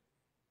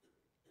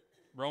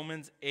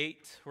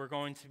 we're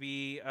going to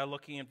be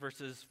looking at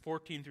verses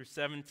 14 through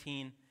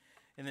 17,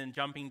 and then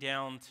jumping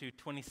down to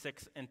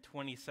 26 and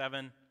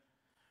 27.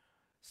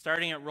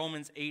 Starting at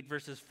Romans 8,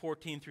 verses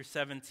 14 through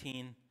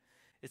 17,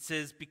 it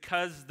says,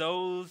 because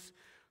those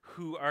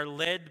who are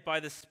led by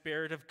the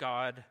Spirit of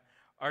God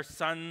are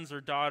sons or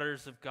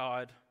daughters of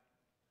God.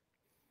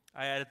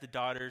 I added the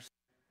daughters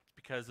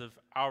because of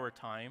our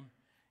time.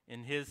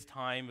 In his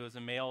time, it was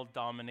a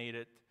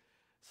male-dominated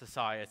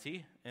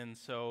society, and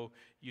so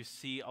you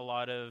see a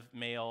lot of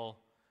male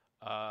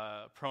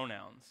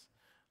pronouns.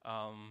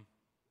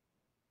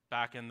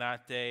 Back in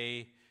that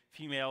day,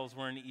 females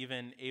weren't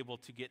even able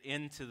to get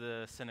into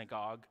the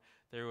synagogue.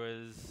 There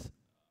was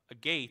a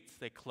gate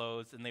that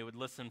closed, and they would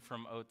listen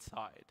from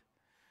outside.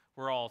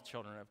 We're all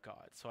children of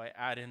God, so I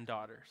add in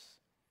daughters.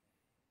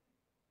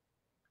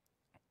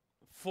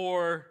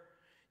 For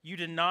you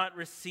did not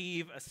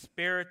receive a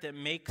spirit that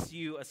makes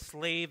you a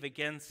slave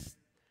again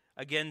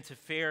to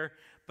fear,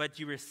 but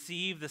you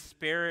received the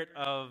spirit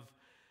of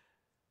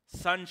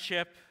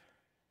sonship,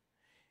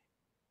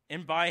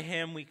 and by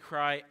him we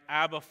cry,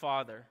 Abba,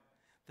 Father.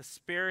 The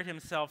Spirit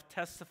himself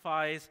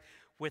testifies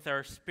with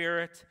our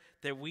spirit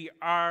that we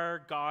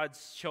are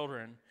God's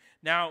children.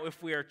 Now,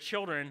 if we are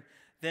children,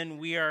 then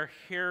we are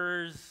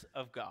heirs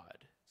of God.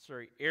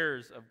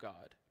 Heirs of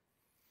God.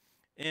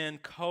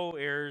 And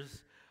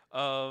co-heirs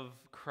of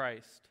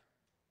Christ.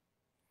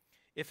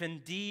 If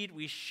indeed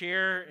we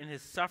share in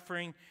his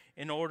suffering,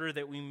 in order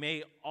that we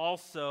may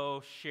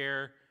also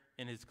share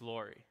in his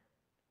glory.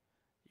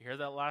 You hear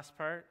that last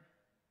part?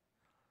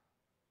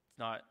 It's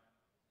not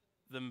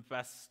the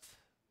best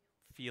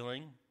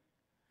feeling,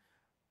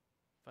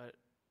 but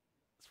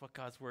it's what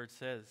God's word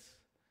says.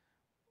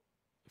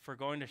 If we're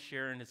going to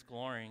share in his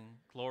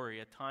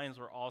glory, at times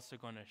we're also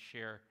going to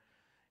share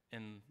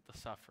in the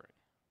suffering.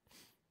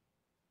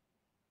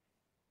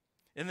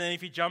 And then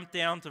if you jump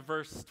down to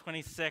verse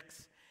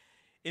 26,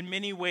 in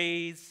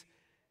the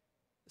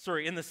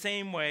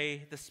same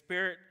way, the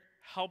Spirit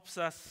helps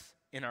us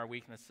in our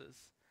weaknesses.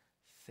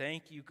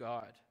 Thank you,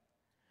 God.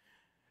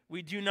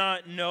 We do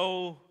not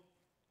know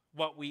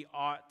what we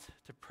ought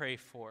to pray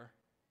for.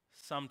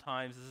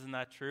 Sometimes, isn't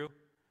that true?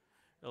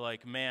 You're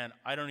like, man,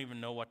 I don't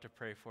even know what to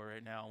pray for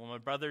right now. When my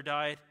brother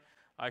died,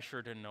 I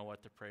sure didn't know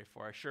what to pray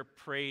for. I sure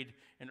prayed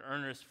in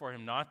earnest for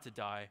him not to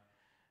die.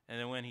 And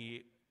then when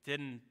he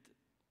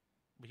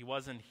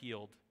wasn't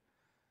healed,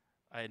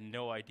 I had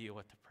no idea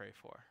what to pray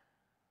for.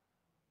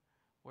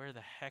 Where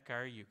the heck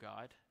are you,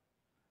 God?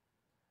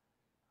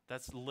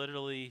 That's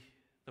literally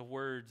the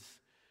words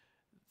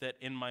that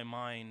in my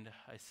mind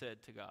I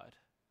said to God.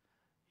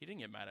 He didn't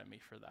get mad at me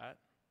for that.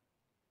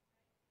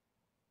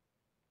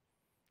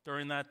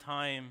 During that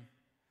time,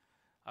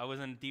 I was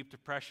in deep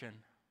depression.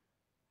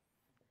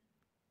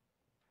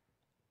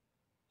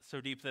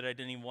 So deep that I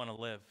didn't even want to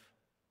live.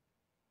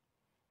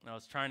 And I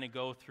was trying to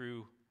go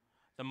through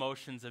the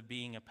motions of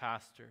being a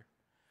pastor.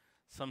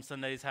 Some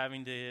Sundays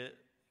having to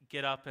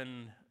get up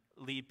and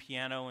lead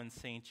piano in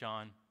St.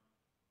 John.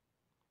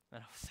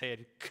 And I was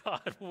saying,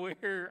 God,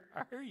 where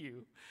are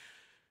you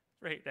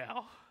right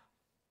now?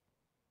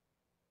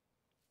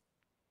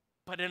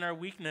 But in our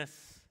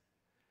weakness,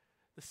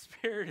 the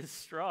Spirit is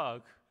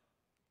strong.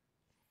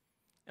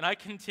 And I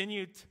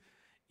continued,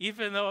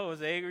 even though I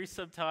was angry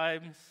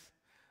sometimes,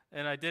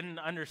 and I didn't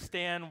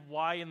understand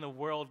why in the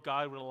world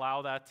God would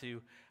allow that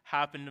to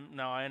happen.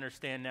 Now I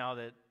understand now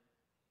that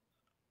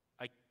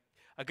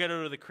I get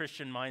out of the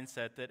Christian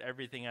mindset that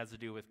everything has to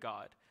do with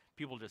God.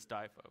 People just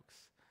die, folks.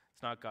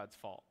 It's not God's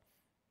fault.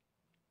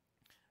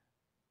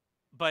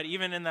 But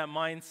even in that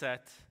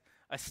mindset,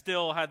 I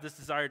still had this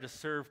desire to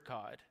serve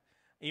God.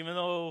 Even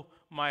though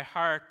my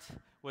heart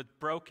was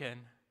broken,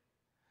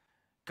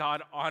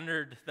 God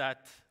honored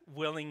that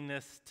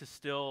willingness to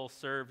still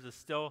serve, to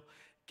still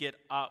get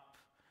up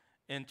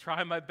and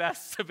try my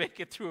best to make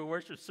it through a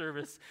worship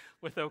service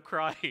without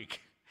crying.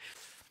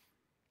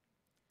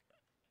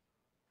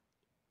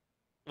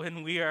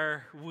 When we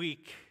are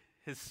weak,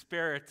 his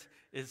Spirit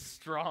is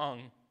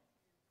strong.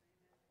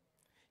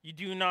 You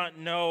do not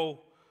know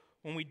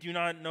when we do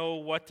not know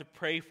what to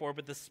pray for,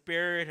 but the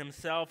Spirit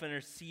himself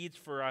intercedes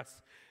for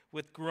us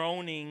with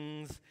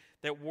groanings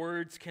that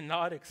words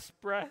cannot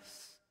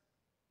express.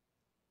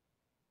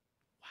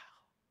 Wow.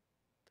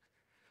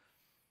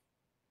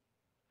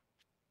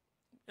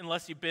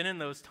 Unless you've been in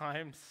those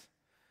times,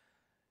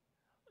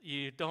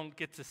 you don't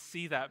get to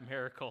see that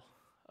miracle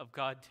of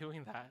God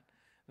doing that.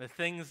 The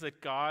things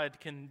that God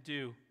can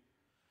do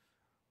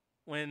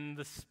when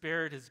the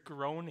Spirit is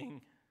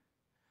groaning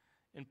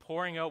and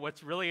pouring out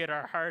what's really in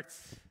our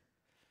hearts,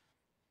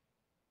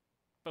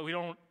 but we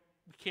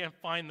can't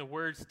find the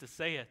words to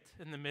say it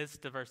in the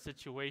midst of our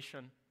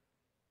situation.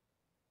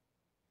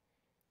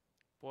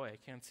 Boy, I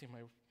can't see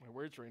my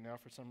words right now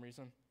for some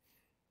reason.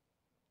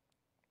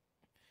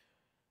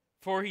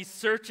 For he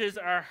searches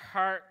our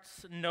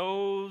hearts,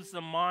 knows the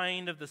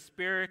mind of the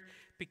Spirit,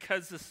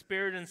 because the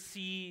Spirit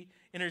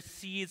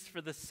intercedes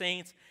for the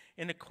saints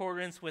in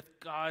accordance with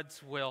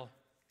God's will.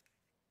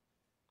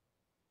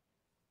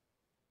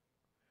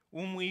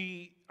 When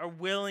we are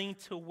willing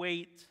to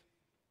wait,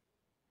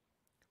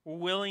 we're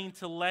willing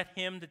to let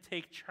him to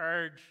take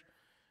charge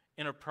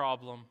in a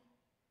problem.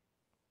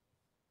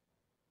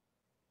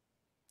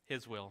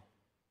 His will.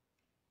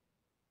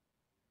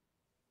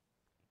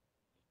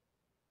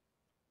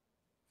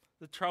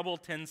 The trouble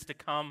tends to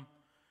come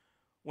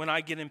when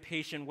I get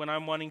impatient, when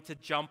I'm wanting to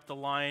jump the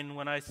line,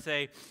 when I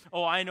say,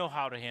 oh, I know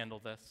how to handle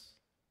this.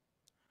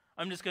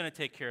 I'm just going to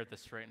take care of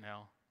this right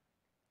now.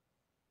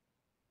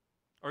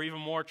 Or even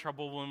more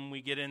trouble when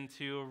we get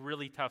into a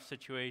really tough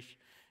situation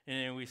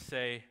and we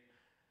say,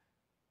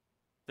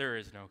 there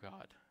is no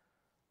God.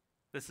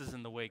 This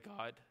isn't the way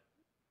God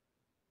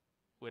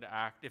would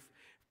act. If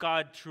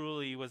God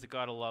truly was a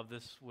God of love,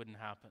 this wouldn't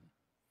happen.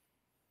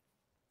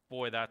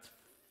 Boy, that's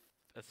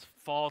as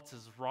false,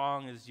 as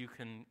wrong as you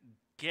can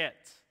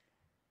get.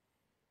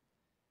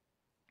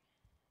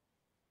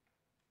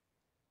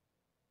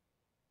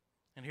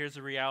 And here's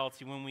the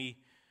reality. When we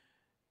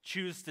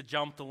choose to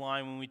jump the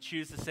line, when we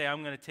choose to say,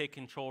 I'm going to take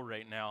control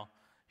right now,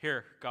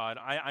 here, God,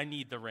 I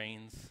need the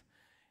reins.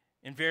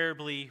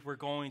 Invariably, we're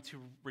going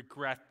to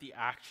regret the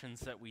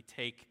actions that we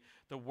take,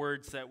 the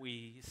words that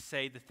we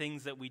say, the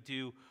things that we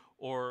do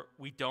or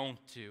we don't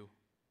do.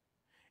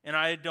 And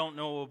I don't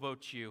know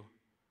about you,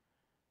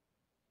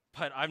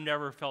 but I've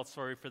never felt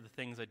sorry for the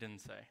things I didn't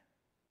say.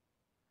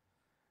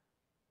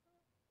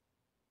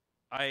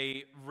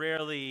 I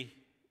rarely,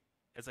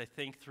 as I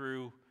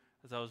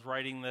was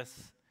writing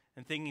this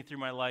and thinking through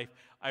my life,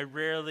 I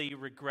rarely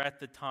regret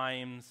the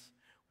times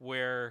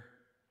where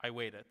I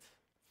waited.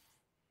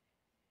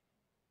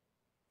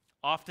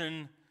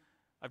 Often,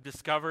 I've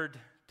discovered,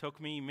 took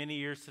me many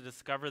years to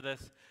discover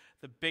this,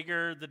 the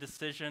bigger the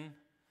decision,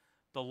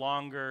 the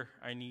longer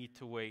I need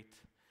to wait.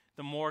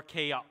 The more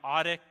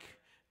chaotic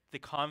the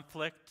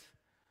conflict,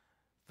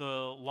 the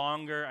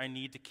longer I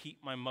need to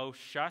keep my mouth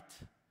shut.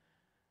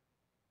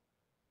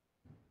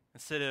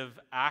 Instead of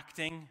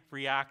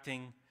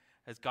reacting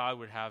as God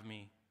would have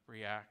me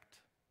react.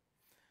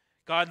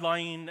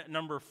 Guideline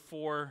number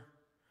 4,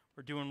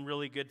 we're doing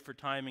really good for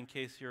time in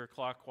case you're a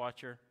clock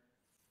watcher.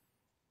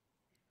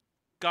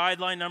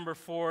 Guideline number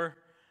 4,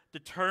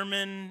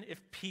 determine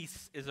if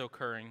peace is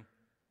occurring.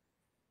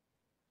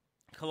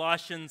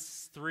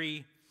 Colossians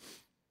 3,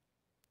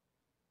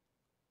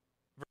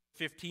 verse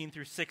 15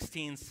 through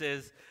 16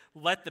 says,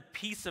 let the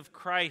peace of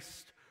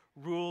Christ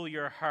rule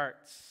your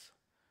hearts.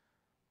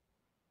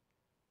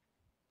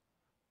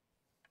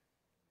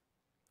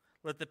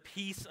 Let the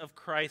peace of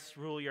Christ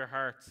rule your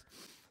hearts.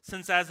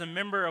 Since as a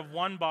member of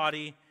one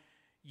body,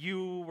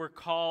 you were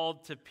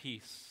called to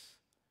peace.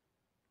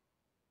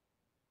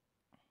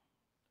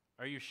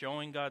 Are you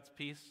showing God's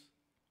peace?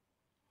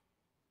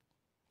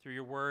 Through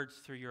your words,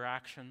 through your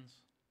actions?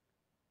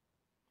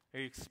 Are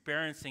you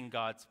experiencing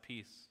God's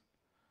peace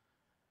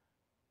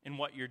in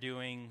what you're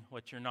doing,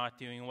 what you're not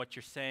doing, what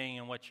you're saying,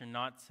 and what you're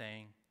not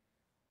saying?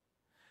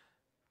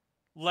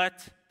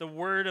 Let the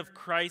word of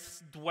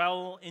Christ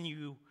dwell in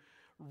you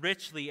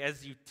richly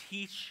as you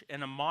teach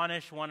and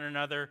admonish one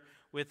another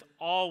with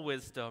all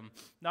wisdom,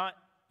 not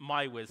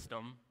my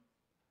wisdom,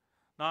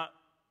 not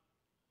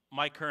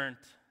my current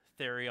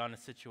theory on a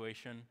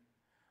situation,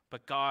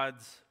 but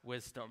God's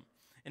wisdom.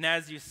 And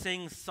as you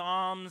sing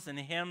psalms and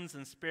hymns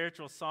and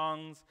spiritual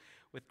songs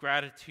with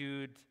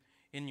gratitude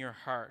in your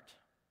heart.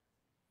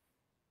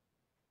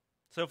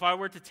 So if I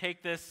were to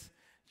take this,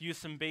 use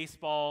some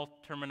baseball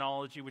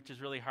terminology, which is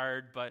really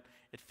hard, but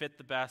it fit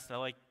the best. I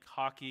like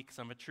hockey because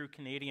I'm a true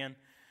Canadian.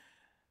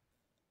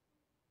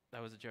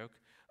 That was a joke.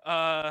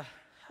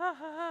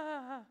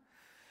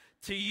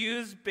 To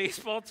use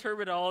baseball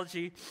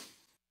terminology,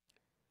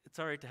 it's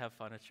all right to have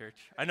fun at church.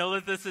 I know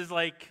that this is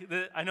I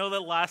know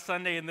that last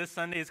Sunday and this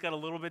Sunday has got a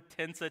little bit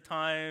tense at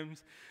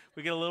times.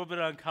 We get a little bit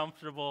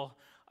uncomfortable.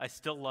 I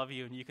still love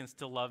you, and you can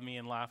still love me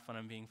and laugh when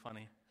I'm being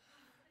funny.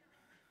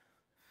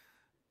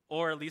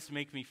 Or at least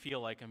make me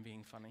feel like I'm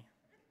being funny.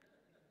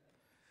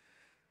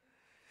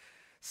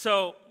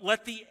 So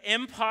let the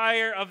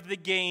empire of the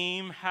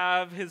game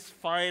have his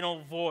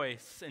final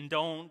voice, and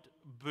don't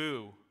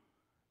boo.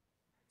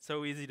 It's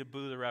so easy to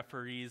boo the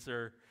referees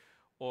or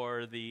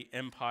the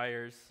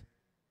umpires.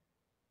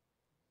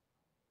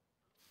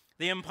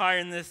 The umpire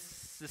in this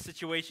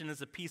situation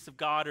is a piece of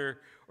God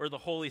or the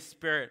Holy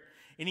Spirit.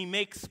 And he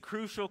makes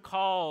crucial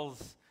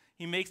calls.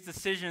 He makes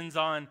decisions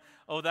on,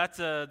 that's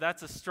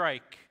a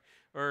strike,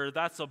 or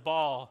that's a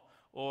ball,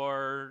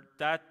 or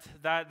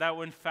that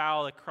went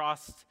foul. It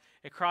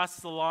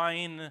crossed the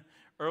line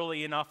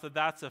early enough that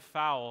that's a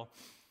foul.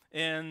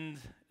 And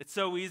it's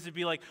so easy to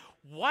be like,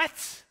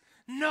 what?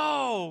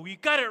 No, you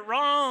got it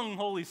wrong,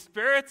 Holy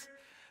Spirit.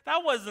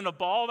 That wasn't a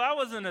ball. That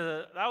was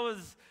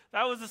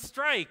a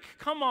strike.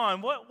 Come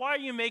on, why are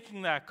you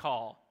making that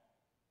call?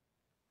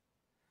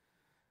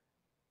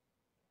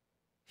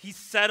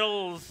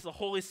 The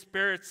Holy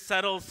Spirit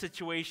settles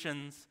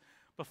situations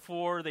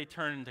before they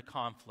turn into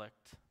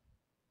conflict.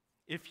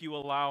 If you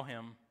allow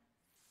him,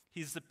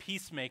 he's the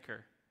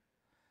peacemaker.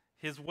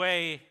 His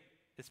way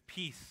is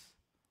peace.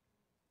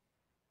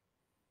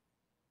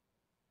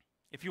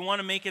 If you want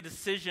to make a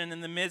decision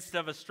in the midst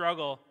of a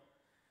struggle,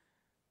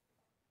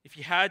 if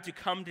you had to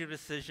come to a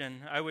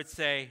decision, I would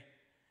say,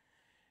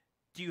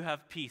 do you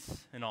have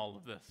peace in all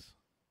of this?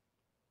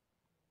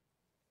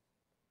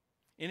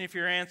 And if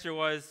your answer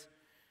was,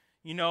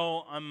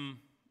 I'm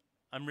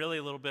really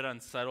a little bit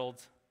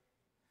unsettled.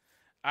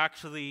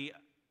 Actually,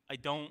 I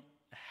don't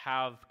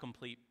have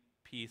complete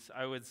peace.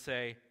 I would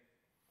say,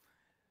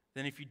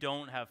 then if you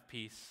don't have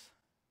peace,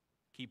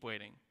 keep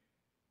waiting.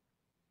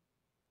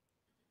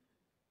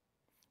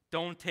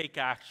 Don't take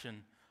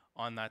action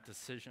on that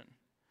decision.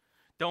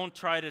 Don't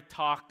try to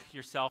talk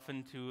yourself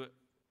into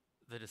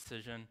the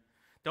decision.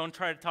 Don't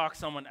try to talk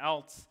someone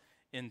else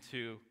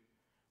into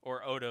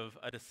or out of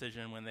a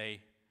decision when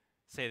they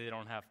say they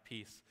don't have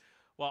peace.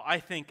 Well, I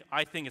think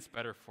it's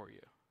better for you.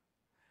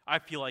 I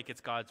feel like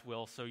it's God's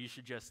will, so you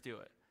should just do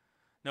it.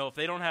 No, if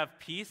they don't have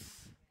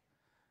peace,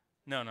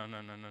 no.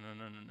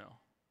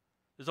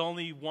 There's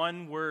only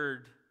one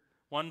word,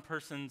 one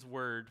person's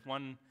word,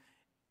 one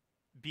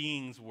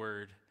being's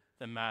word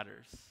that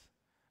matters,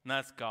 and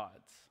that's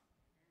God's.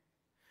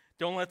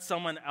 Don't let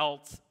someone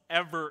else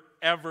ever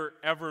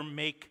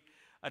make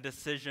a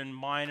decision,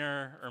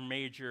 minor or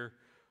major,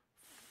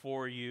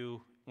 for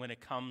you when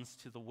it comes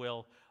to the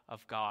will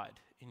of God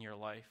in your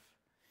life.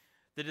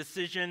 The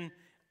decision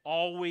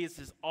always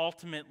is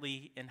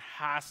ultimately and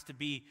has to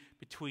be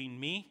between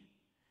me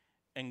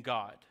and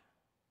God.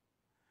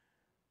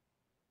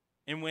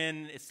 And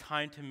when it's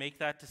time to make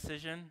that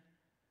decision,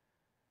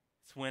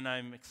 it's when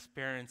I'm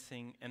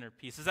experiencing inner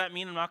peace. Does that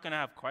mean I'm not going to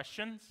have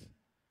questions?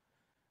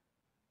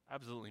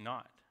 Absolutely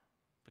not.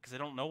 Because I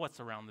don't know what's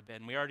around the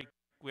bend. We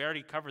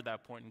already covered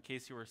that point in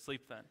case you were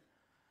asleep then.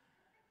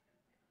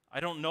 I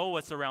don't know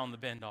what's around the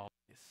bend always.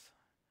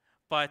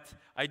 But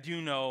I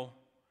do know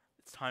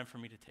it's time for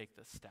me to take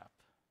this step.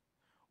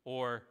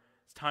 Or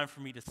it's time for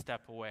me to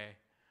step away.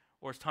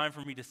 Or it's time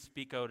for me to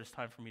speak out. It's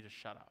time for me to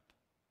shut up.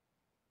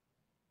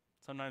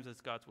 Sometimes it's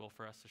God's will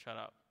for us to shut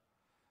up.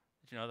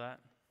 Did you know that?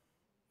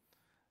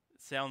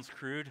 It sounds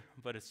crude,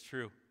 but it's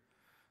true.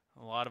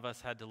 A lot of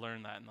us had to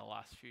learn that in the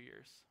last few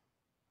years.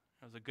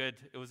 It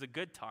was a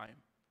good time.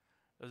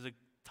 It was a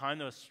time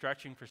that was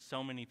stretching for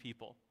so many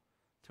people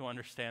to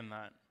understand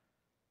that.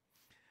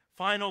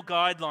 Final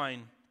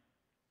guideline.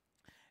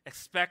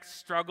 Expect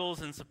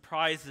struggles and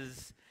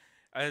surprises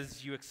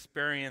as you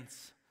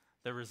experience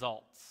the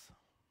results.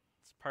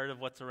 It's part of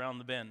what's around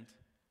the bend.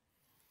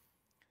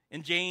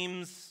 In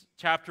James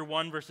chapter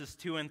 1, verses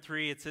 2 and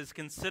 3, it says,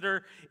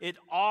 "Consider it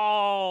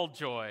all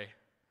joy."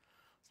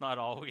 It's not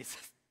always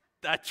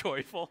that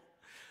joyful,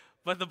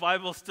 but the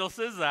Bible still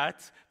says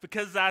that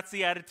because that's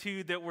the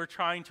attitude that we're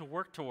trying to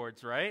work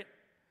towards, right?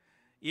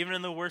 Even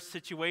in the worst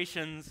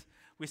situations,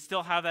 we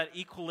still have that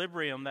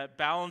equilibrium, that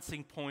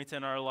balancing point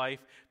in our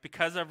life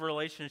because of a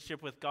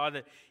relationship with God,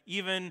 that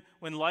even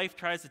when life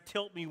tries to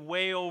tilt me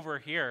way over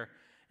here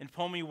and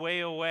pull me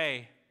way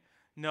away,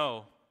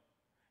 no,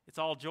 it's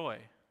all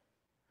joy.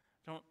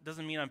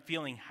 Doesn't mean I'm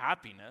feeling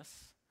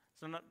happiness.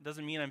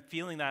 Doesn't mean I'm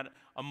feeling that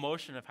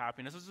emotion of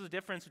happiness. There's a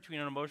difference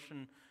between an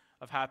emotion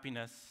of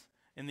happiness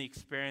and the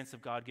experience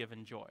of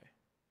God-given joy.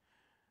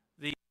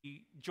 The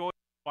joy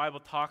the Bible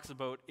talks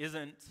about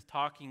isn't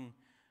talking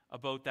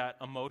about that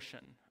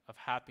emotion of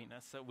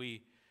happiness that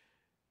we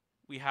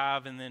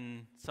have, and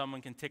then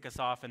someone can tick us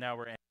off and now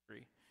we're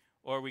angry,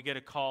 or we get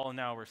a call and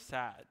now we're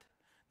sad.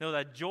 No,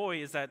 that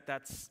joy is that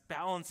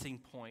balancing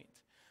point,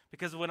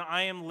 because when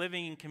I am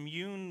living in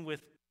commune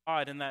with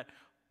God and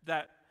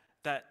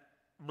that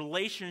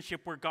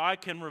relationship where God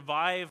can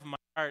revive my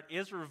heart,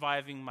 is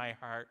reviving my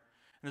heart,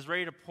 and is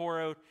ready to pour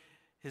out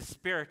His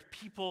Spirit,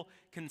 people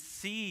can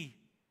see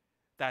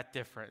that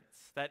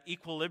difference, that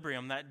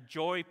equilibrium, that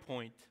joy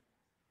point.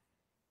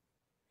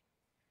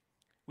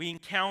 We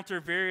encounter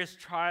various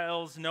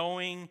trials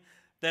knowing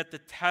that the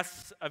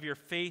tests of your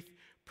faith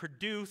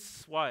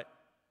produce what?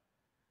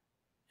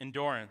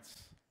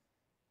 Endurance.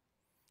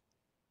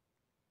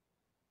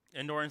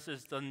 Endurance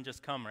doesn't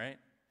just come, right?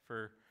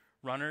 For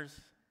runners,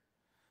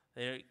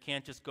 they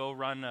can't just go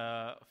run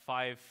a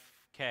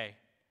 5K.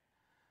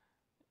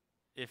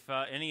 If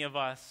any of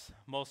us,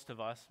 most of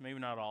us, maybe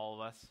not all of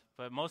us,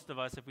 but most of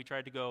us, if we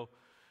tried to go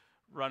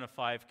run a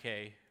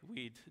 5K,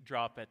 we'd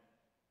drop at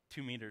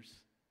 2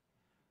 meters.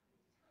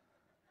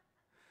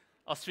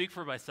 I'll speak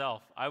for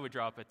myself. I would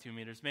drop at 2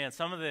 meters. Man,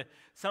 some of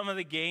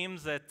the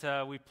games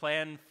that we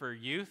plan for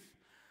youth,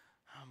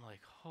 I'm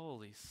like,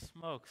 holy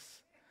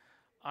smokes.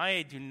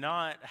 I do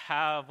not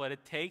have what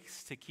it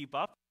takes to keep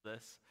up with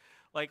this.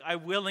 Like, I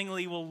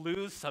willingly will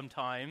lose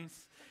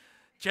sometimes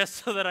just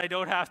so that I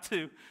don't have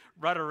to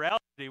run around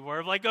anymore.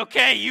 I'm like,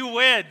 okay, you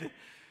win.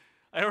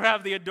 I don't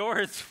have the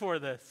endurance for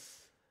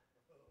this.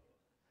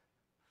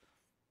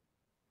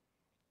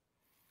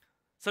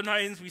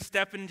 Sometimes we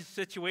step into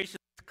situations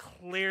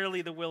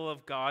clearly the will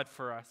of God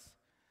for us.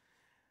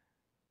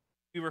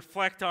 We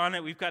reflect on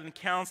it. We've gotten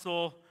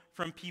counsel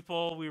from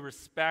people we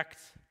respect.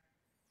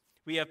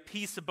 We have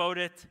peace about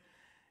it.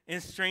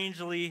 And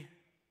strangely,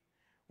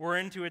 we're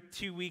into it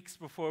 2 weeks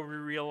before we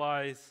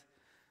realize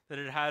that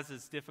it has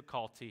its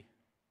difficulty.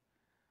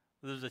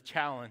 There's a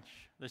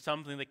challenge. There's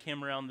something that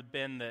came around the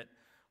bend that,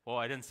 well,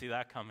 I didn't see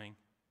that coming.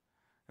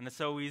 And it's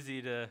so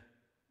easy to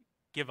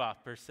give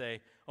up or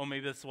say, oh,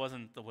 maybe this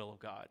wasn't the will of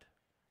God,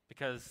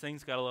 because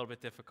things got a little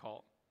bit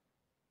difficult.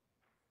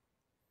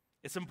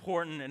 It's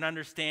important, and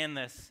understand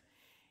this.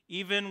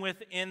 Even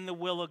within the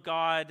will of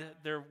God,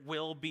 there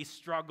will be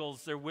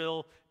struggles. There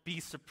will be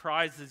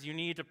surprises. You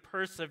need to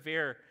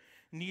persevere.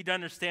 You need to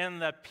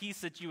understand that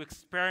peace that you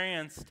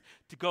experienced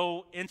to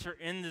go enter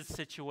into the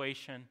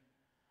situation.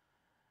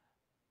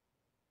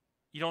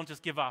 you don't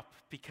just give up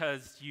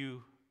because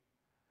you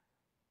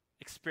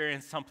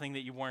experienced something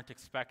that you weren't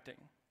expecting.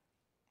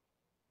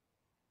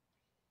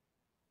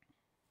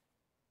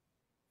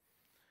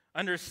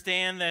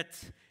 Understand that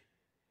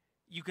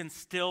you can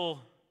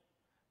still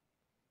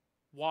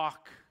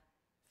walk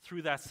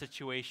through that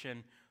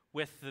situation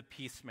with the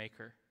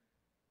peacemaker,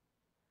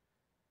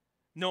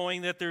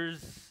 knowing that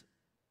there's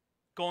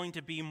going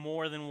to be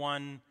more than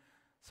one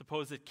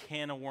supposed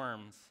can of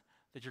worms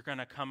that you're going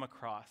to come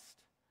across.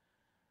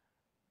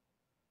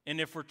 And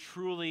if we're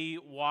truly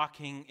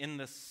walking in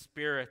the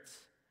Spirit,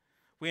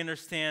 we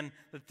understand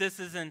that this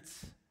isn't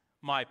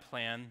my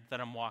plan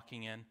that I'm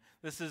walking in.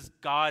 This is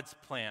God's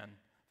plan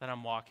that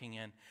I'm walking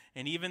in.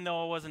 And even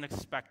though I wasn't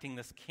expecting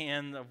this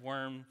can of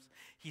worms,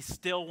 He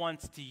still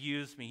wants to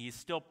use me. He's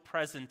still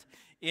present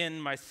in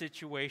my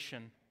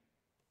situation.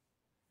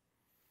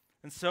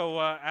 And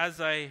so as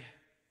I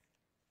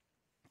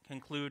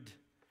conclude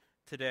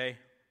today,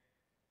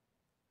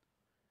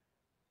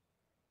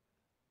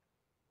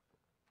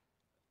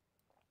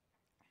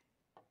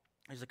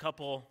 there's a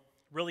couple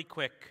really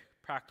quick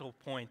practical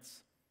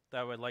points that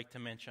I would like to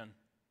mention.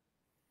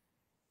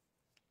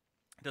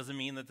 It doesn't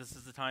mean that this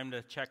is the time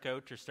to check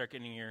out or start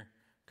getting your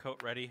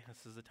coat ready.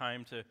 This is the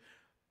time to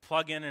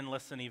plug in and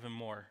listen even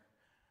more,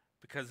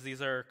 because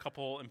these are a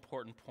couple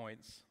important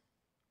points.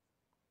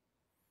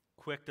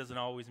 Quick doesn't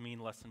always mean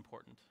less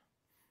important.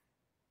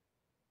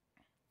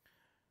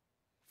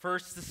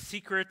 First, the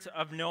secret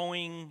of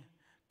knowing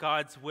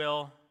God's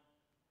will,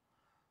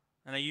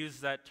 and I use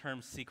that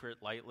term secret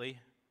lightly,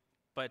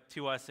 but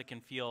to us it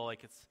can feel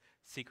like it's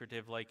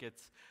secretive, like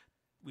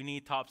we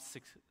need top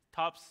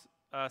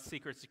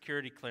secret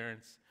security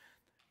clearance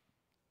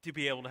to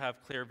be able to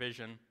have clear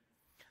vision.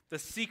 The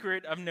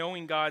secret of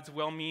knowing God's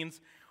will means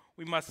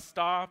we must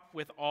stop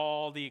with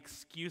all the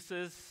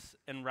excuses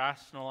and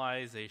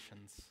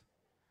rationalizations.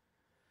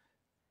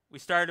 We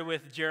started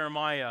with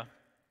Jeremiah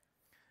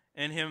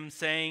and him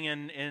saying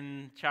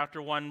in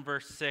chapter 1,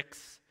 verse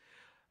 6,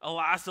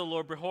 "Alas, O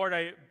Lord,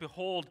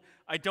 behold,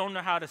 I don't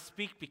know how to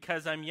speak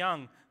because I'm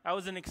young." That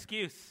was an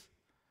excuse.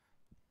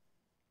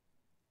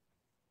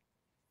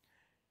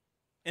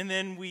 And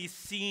then we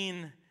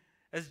seen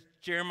as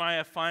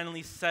Jeremiah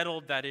finally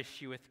settled that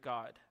issue with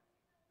God.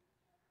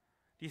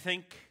 Do you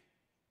think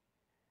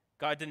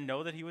God didn't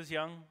know that he was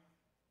young?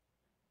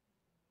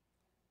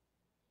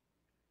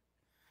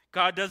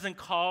 God doesn't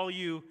call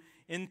you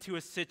into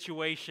a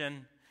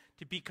situation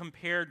to be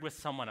compared with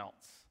someone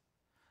else,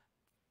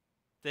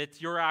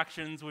 that your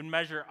actions would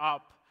measure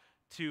up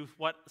to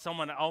what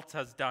someone else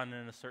has done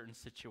in a certain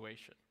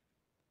situation.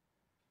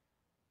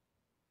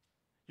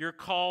 You're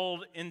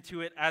called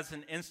into it as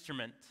an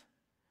instrument,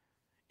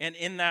 and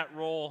in that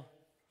role,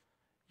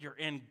 you're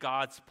in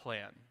God's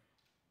plan.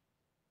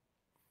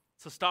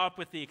 So stop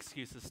with the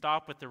excuses,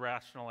 stop with the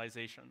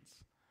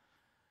rationalizations.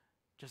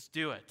 Just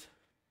do it.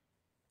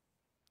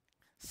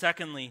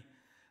 Secondly,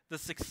 the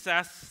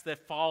success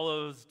that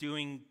follows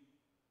doing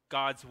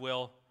God's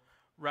will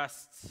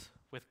rests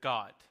with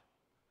God,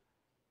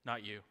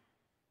 not you.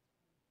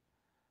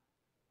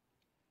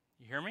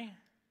 You hear me?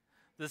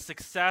 The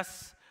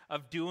success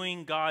of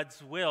doing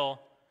God's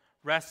will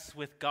rests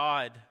with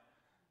God,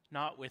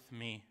 not with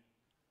me.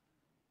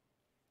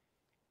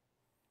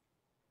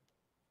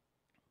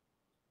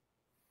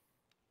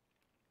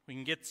 We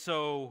can get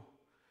so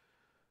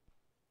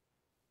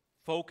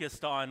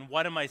focused on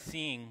what am I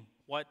seeing?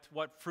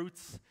 What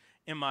fruits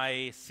am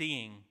I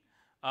seeing?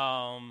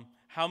 How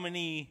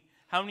many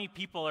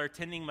people are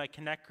attending my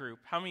Connect group?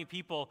 How many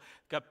people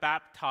got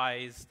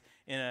baptized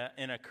in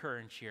a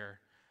current year?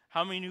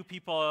 How many new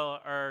people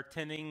are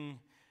attending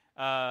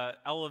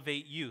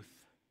Elevate Youth?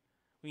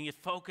 We can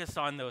get focused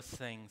on those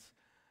things.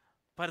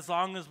 But as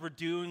long as we're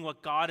doing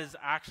what God is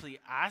actually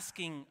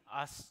asking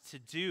us to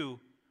do,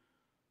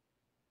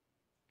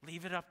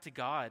 leave it up to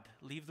God.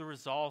 Leave the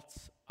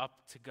results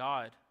up to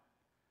God.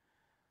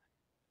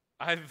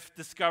 I've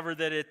discovered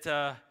that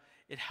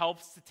it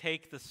helps to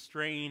take the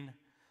strain,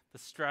 the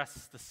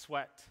stress, the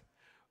sweat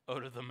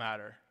out of the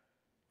matter.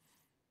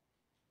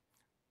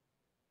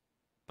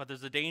 But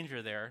there's a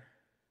danger there.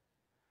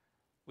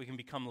 We can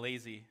become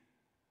lazy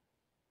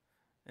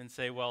and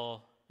say,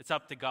 well, it's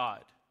up to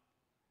God.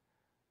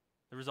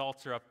 The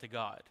results are up to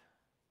God.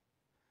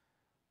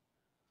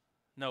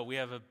 No, we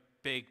have a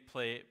big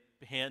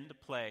hand to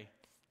play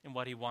in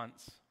what He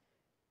wants.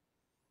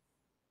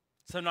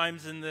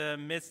 Sometimes in the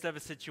midst of a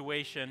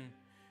situation,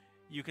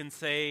 you can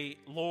say,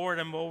 Lord,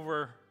 I'm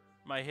over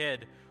my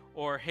head.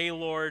 Or, hey,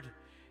 Lord,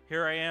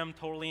 here I am,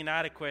 totally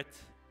inadequate.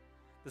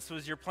 This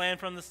was your plan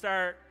from the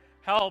start.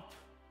 Help.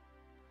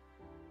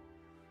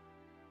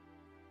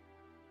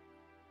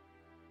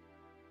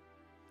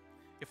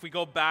 If we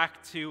go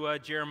back to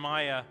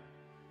Jeremiah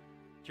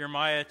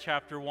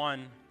chapter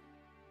 1,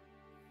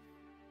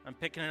 I'm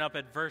picking it up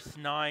at verse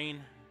 9.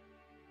 It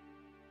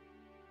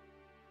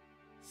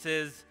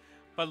says,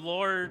 "But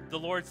the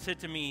Lord said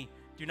to me,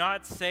 do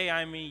not say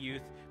I'm a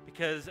youth,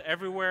 because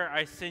everywhere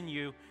I send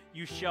you,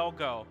 you shall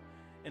go,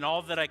 and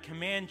all that I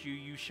command you,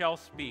 you shall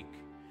speak.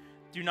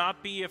 Do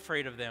not be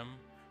afraid of them,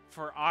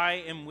 for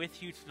I am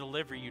with you to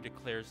deliver you,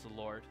 declares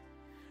the Lord.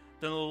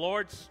 Then the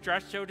Lord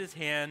stretched out his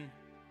hand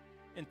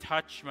and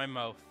touched my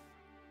mouth.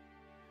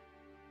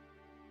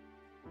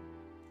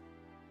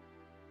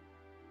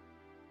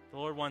 The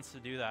Lord wants to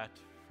do that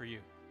for you.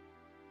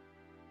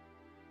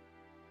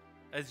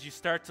 As you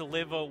start to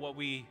live out what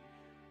we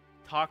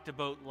talked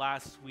about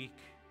last week,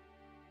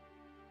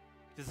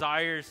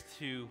 desires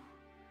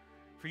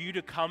for you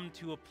to come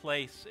to a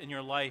place in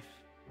your life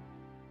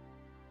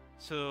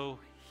so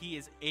he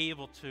is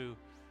able to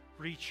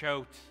reach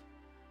out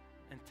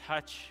and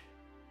touch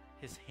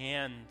his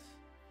hand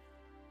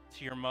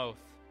to your mouth.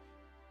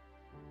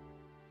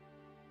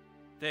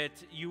 That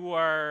you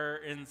are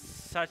in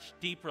such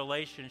deep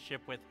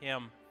relationship with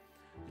him,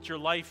 that your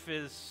life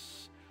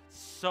is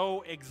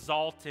so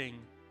exalting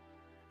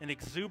and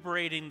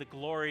exuberating the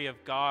glory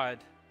of God,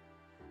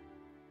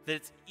 that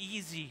it's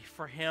easy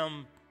for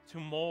him to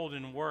mold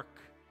and work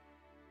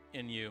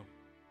in you.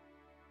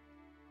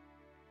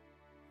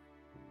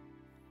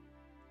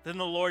 Then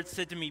the Lord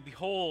said to me,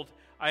 behold,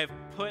 I have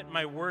put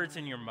my words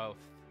in your mouth.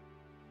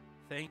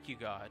 Thank you,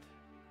 God.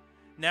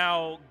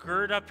 Now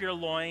gird up your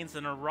loins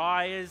and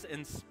arise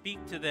and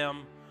speak to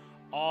them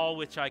all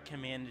which I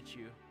commanded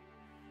you.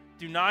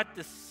 Do not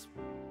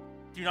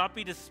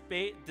be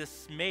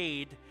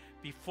dismayed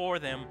before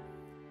them,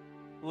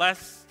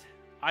 lest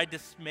I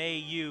dismay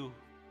you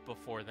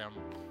before them.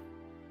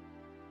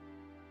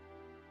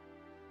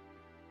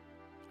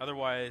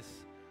 Otherwise,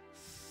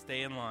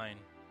 stay in line.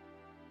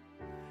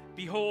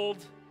 Behold,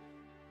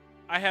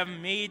 I have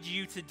made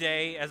you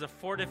today as a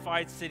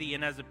fortified city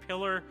and as a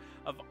pillar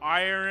of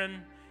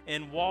iron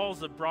and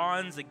walls of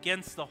bronze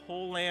against the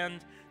whole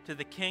land, to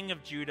the king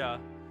of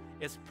Judah,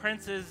 its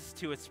princes,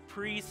 to its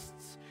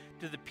priests,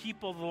 to the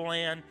people of the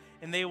land,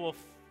 and they will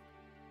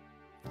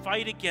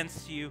fight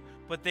against you,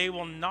 but they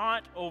will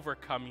not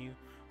overcome you,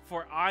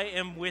 for I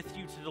am with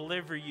you to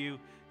deliver you,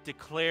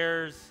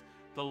 declares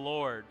the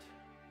Lord.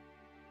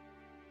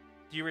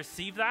 Do you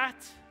receive that?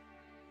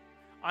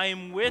 I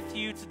am with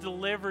you to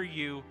deliver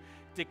you,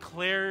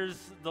 declares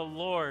the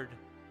Lord.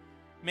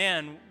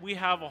 Man, we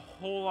have a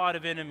whole lot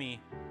of enemy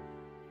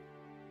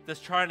that's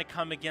trying to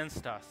come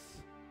against us,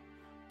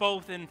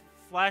 both in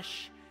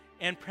flesh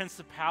and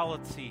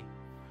principality.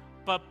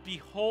 But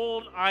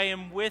behold, I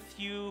am with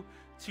you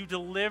to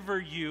deliver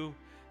you,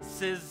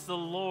 says the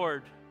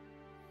Lord.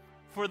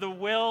 For the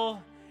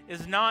will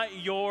is not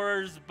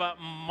yours, but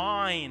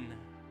mine.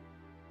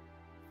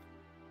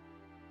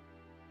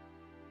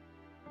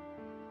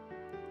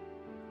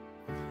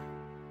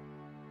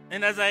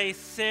 And as I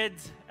said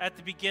at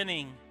the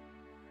beginning,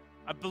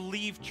 I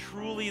believe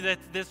truly that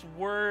this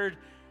word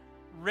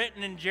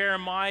written in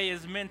Jeremiah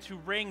is meant to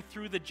ring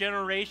through the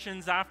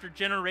generations after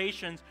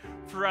generations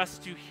for us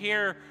to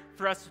hear,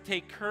 for us to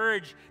take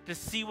courage to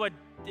see what,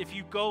 if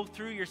you go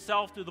through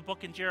yourself through the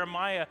book in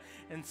Jeremiah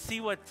and see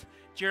what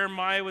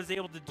Jeremiah was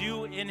able to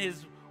do in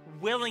his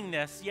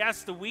willingness.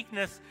 Yes, the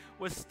weakness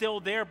was still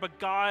there, but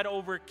God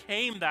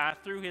overcame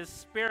that through his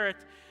Spirit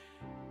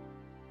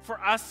for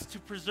us to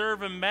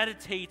preserve and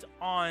meditate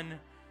on,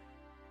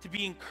 to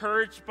be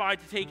encouraged by,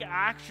 to take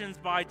actions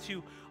by,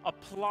 to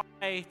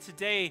apply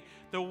today.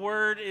 The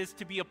word is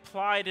to be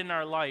applied in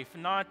our life,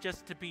 not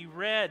just to be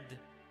read.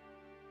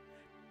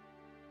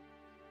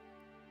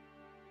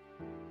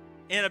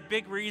 And a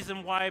big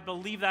reason why I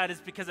believe that is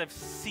because I've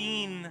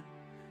seen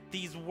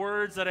these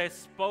words that I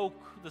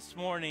spoke this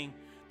morning,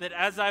 that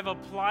as I've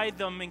applied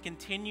them and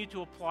continue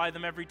to apply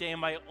them every day in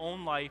my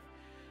own life,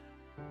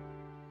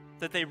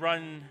 that they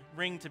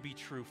ring to be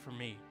true for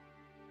me.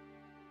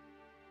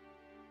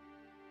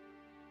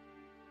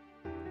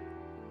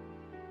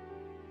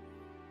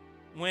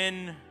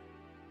 When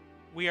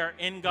we are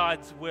in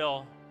God's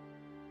will,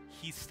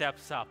 he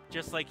steps up,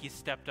 just like he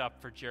stepped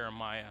up for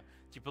Jeremiah.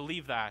 Do you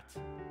believe that?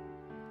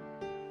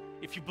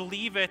 If you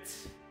believe it,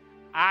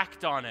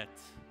 act on it.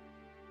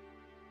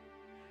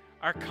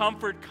 Our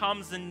comfort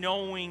comes in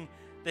knowing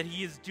that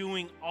he is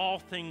doing all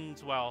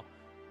things well,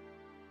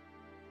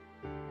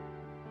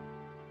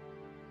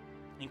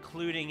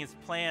 including his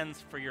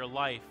plans for your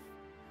life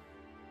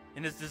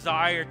and his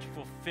desire to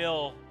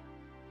fulfill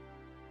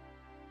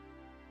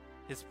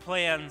his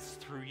plans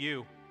through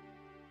you.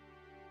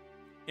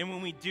 And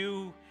when we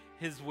do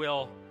his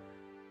will,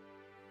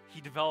 he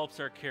develops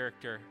our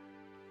character.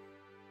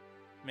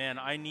 Man,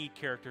 I need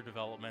character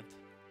development.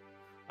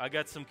 I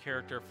got some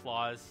character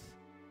flaws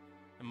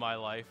in my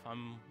life.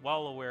 I'm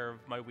well aware of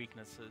my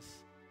weaknesses.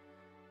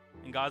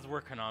 And God's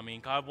working on me.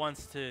 And God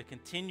wants to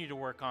continue to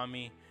work on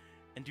me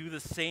and do the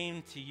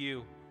same to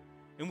you.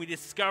 And we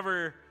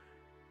discover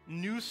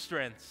new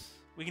strengths.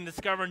 We can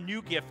discover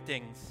new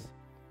giftings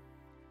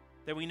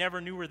that we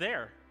never knew were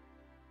there.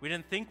 We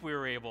didn't think we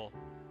were able.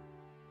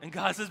 And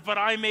God says, but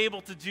I'm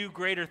able to do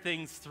greater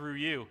things through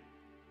you.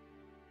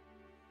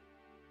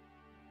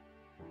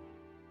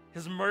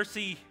 His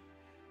mercy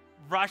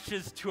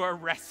rushes to our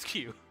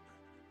rescue.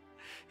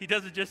 He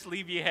doesn't just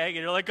leave you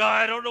hanging. You're like,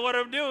 God, I don't know what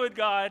I'm doing,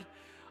 God.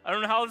 I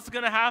don't know how this is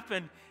going to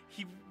happen.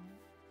 He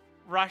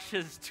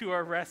rushes to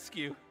our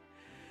rescue.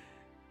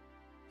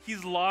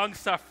 He's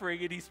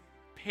long-suffering and he's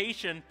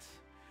patient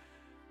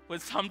when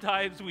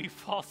sometimes we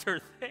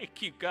falter.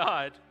 Thank you,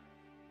 God.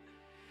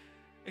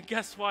 And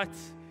guess what?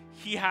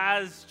 He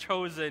has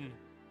chosen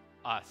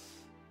us.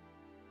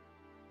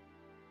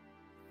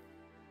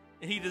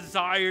 And he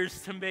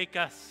desires to make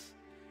us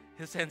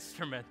his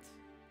instrument.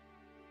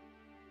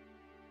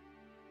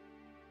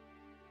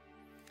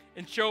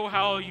 And show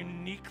how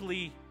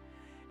uniquely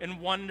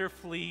and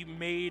wonderfully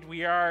made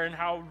we are and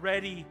how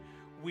ready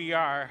we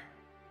are,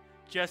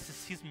 just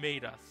as he's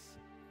made us.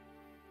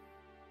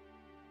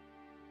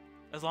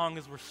 As long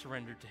as we're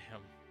surrendered to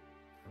him.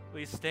 Will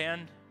you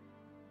stand?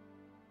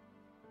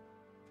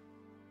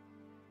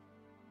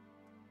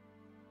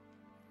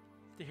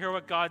 To hear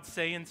what God's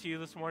saying to you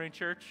this morning,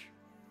 church?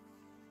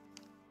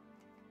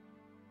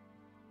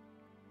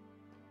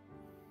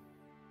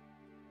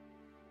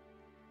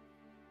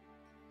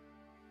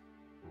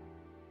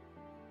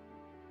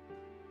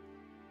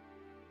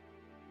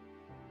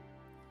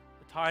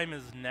 The time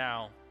is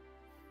now,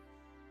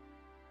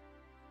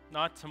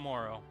 not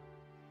tomorrow.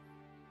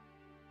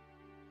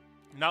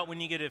 Not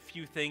when you get a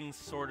few things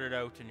sorted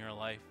out in your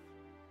life.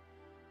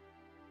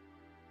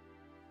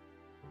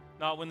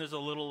 Not when there's a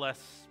little less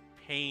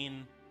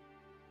pain.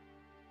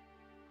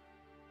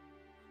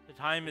 The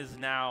time is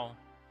now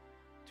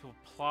to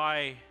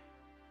apply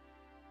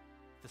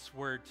this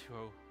word to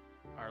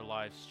our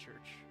lives, church.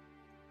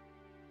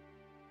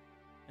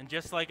 And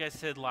just like I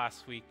said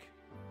last week,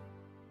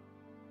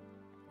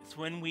 it's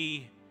when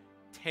we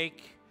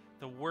take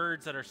the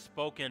words that are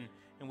spoken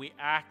and we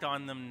act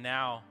on them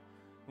now.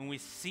 When we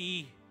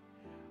see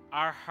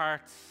our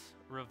hearts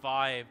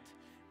revived,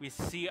 we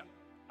see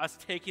us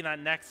taking that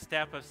next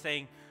step of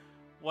saying,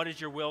 what is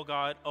your will,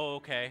 God? Oh,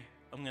 okay,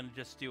 I'm going to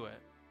just do it.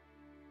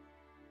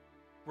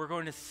 We're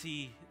going to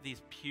see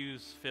these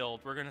pews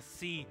filled. We're going to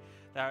see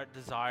that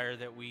desire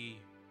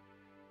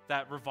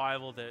that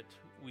revival that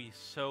we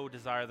so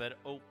desire, that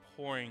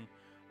outpouring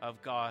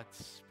of God's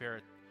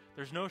Spirit.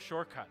 There's no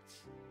shortcuts.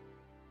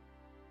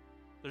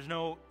 There's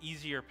no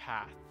easier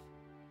path.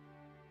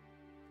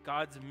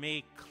 God's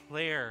made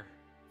clear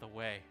the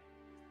way.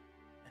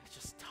 And it's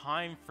just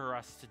time for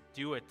us to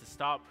do it, to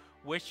stop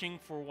wishing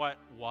for what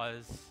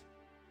was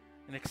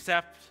and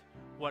accept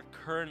what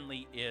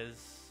currently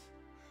is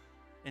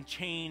and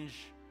change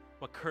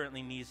what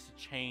currently needs to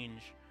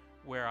change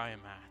where I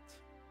am at.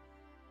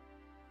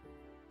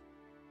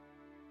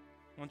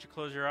 Why don't you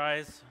close your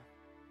eyes?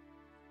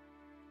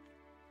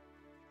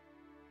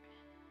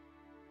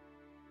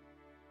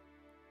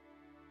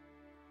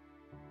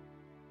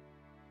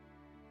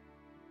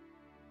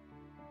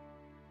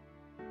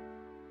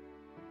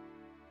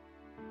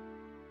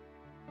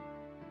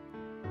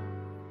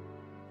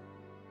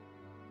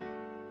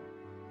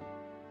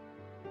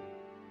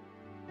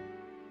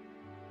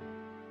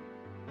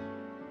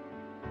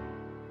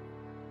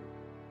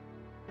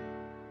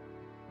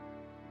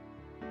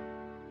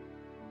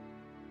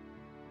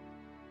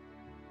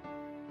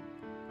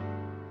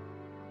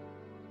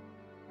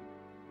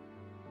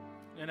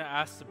 I'm going to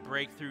ask the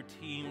breakthrough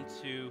team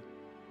to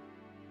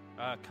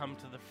come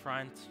to the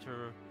front,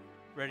 to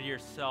ready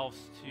yourselves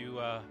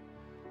to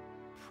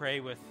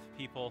pray with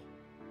people.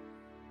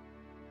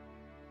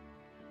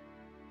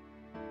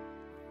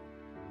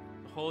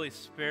 The Holy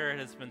Spirit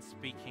has been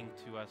speaking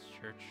to us,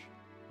 church.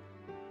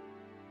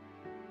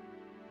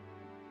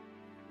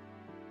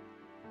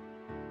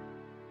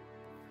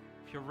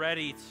 If you're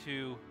ready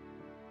to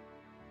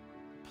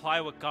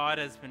apply what God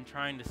has been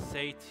trying to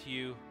say to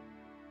you,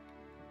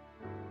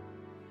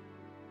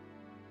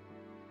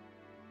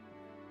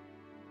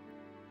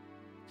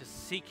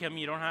 just seek him.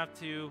 You don't have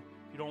to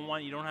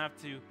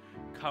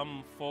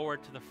come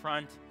forward to the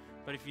front.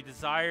 But if you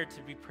desire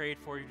to be prayed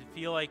for, you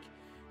feel like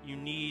you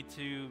need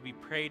to be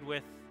prayed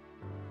with,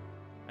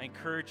 I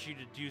encourage you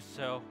to do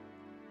so.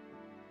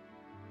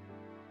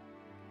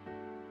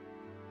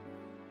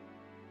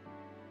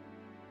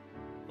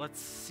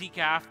 Let's seek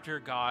after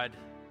God.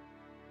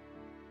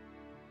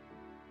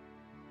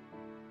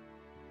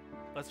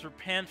 Let's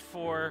repent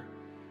for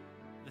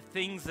the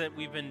things that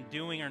we've been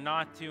doing or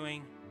not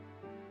doing,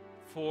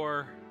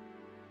 for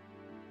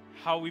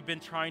how we've been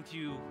trying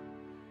to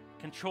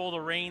control the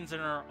reins in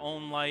our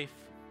own life,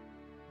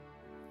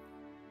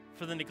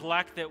 for the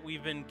neglect that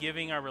we've been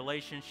giving our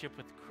relationship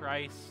with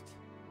Christ,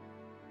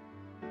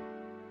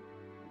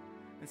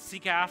 and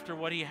seek after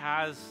what he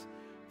has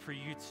for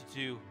you to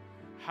do,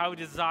 how he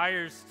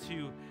desires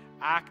to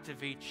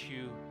activate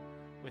you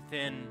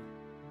within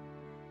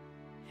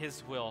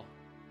his will.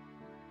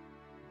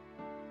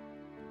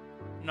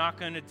 I'm not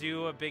going to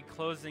do a big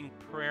closing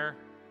prayer.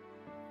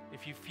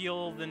 If you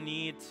feel the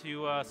need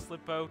to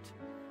slip out,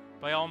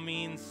 by all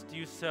means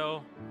do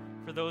so.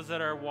 For those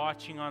that are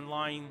watching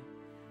online,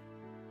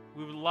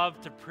 we would love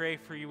to pray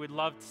for you. We'd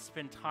love to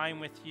spend time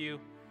with you.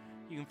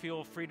 You can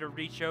feel free to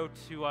reach out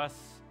to us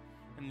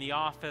in the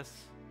office.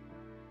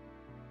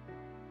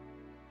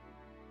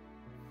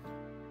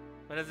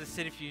 But as I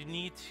said, if you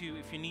need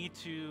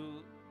to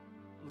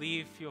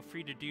leave, feel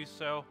free to do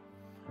so.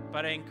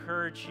 But I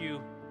encourage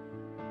you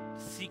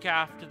seek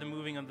after the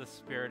moving of the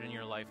Spirit in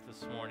your life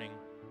this morning.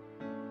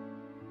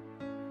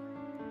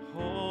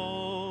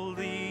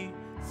 Holy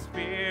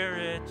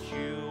Spirit,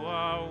 you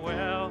are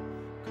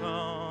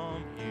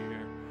welcome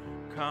here.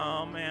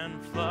 Come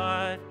and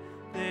flood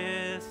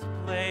this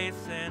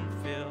place and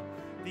fill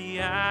the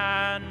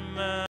atmosphere.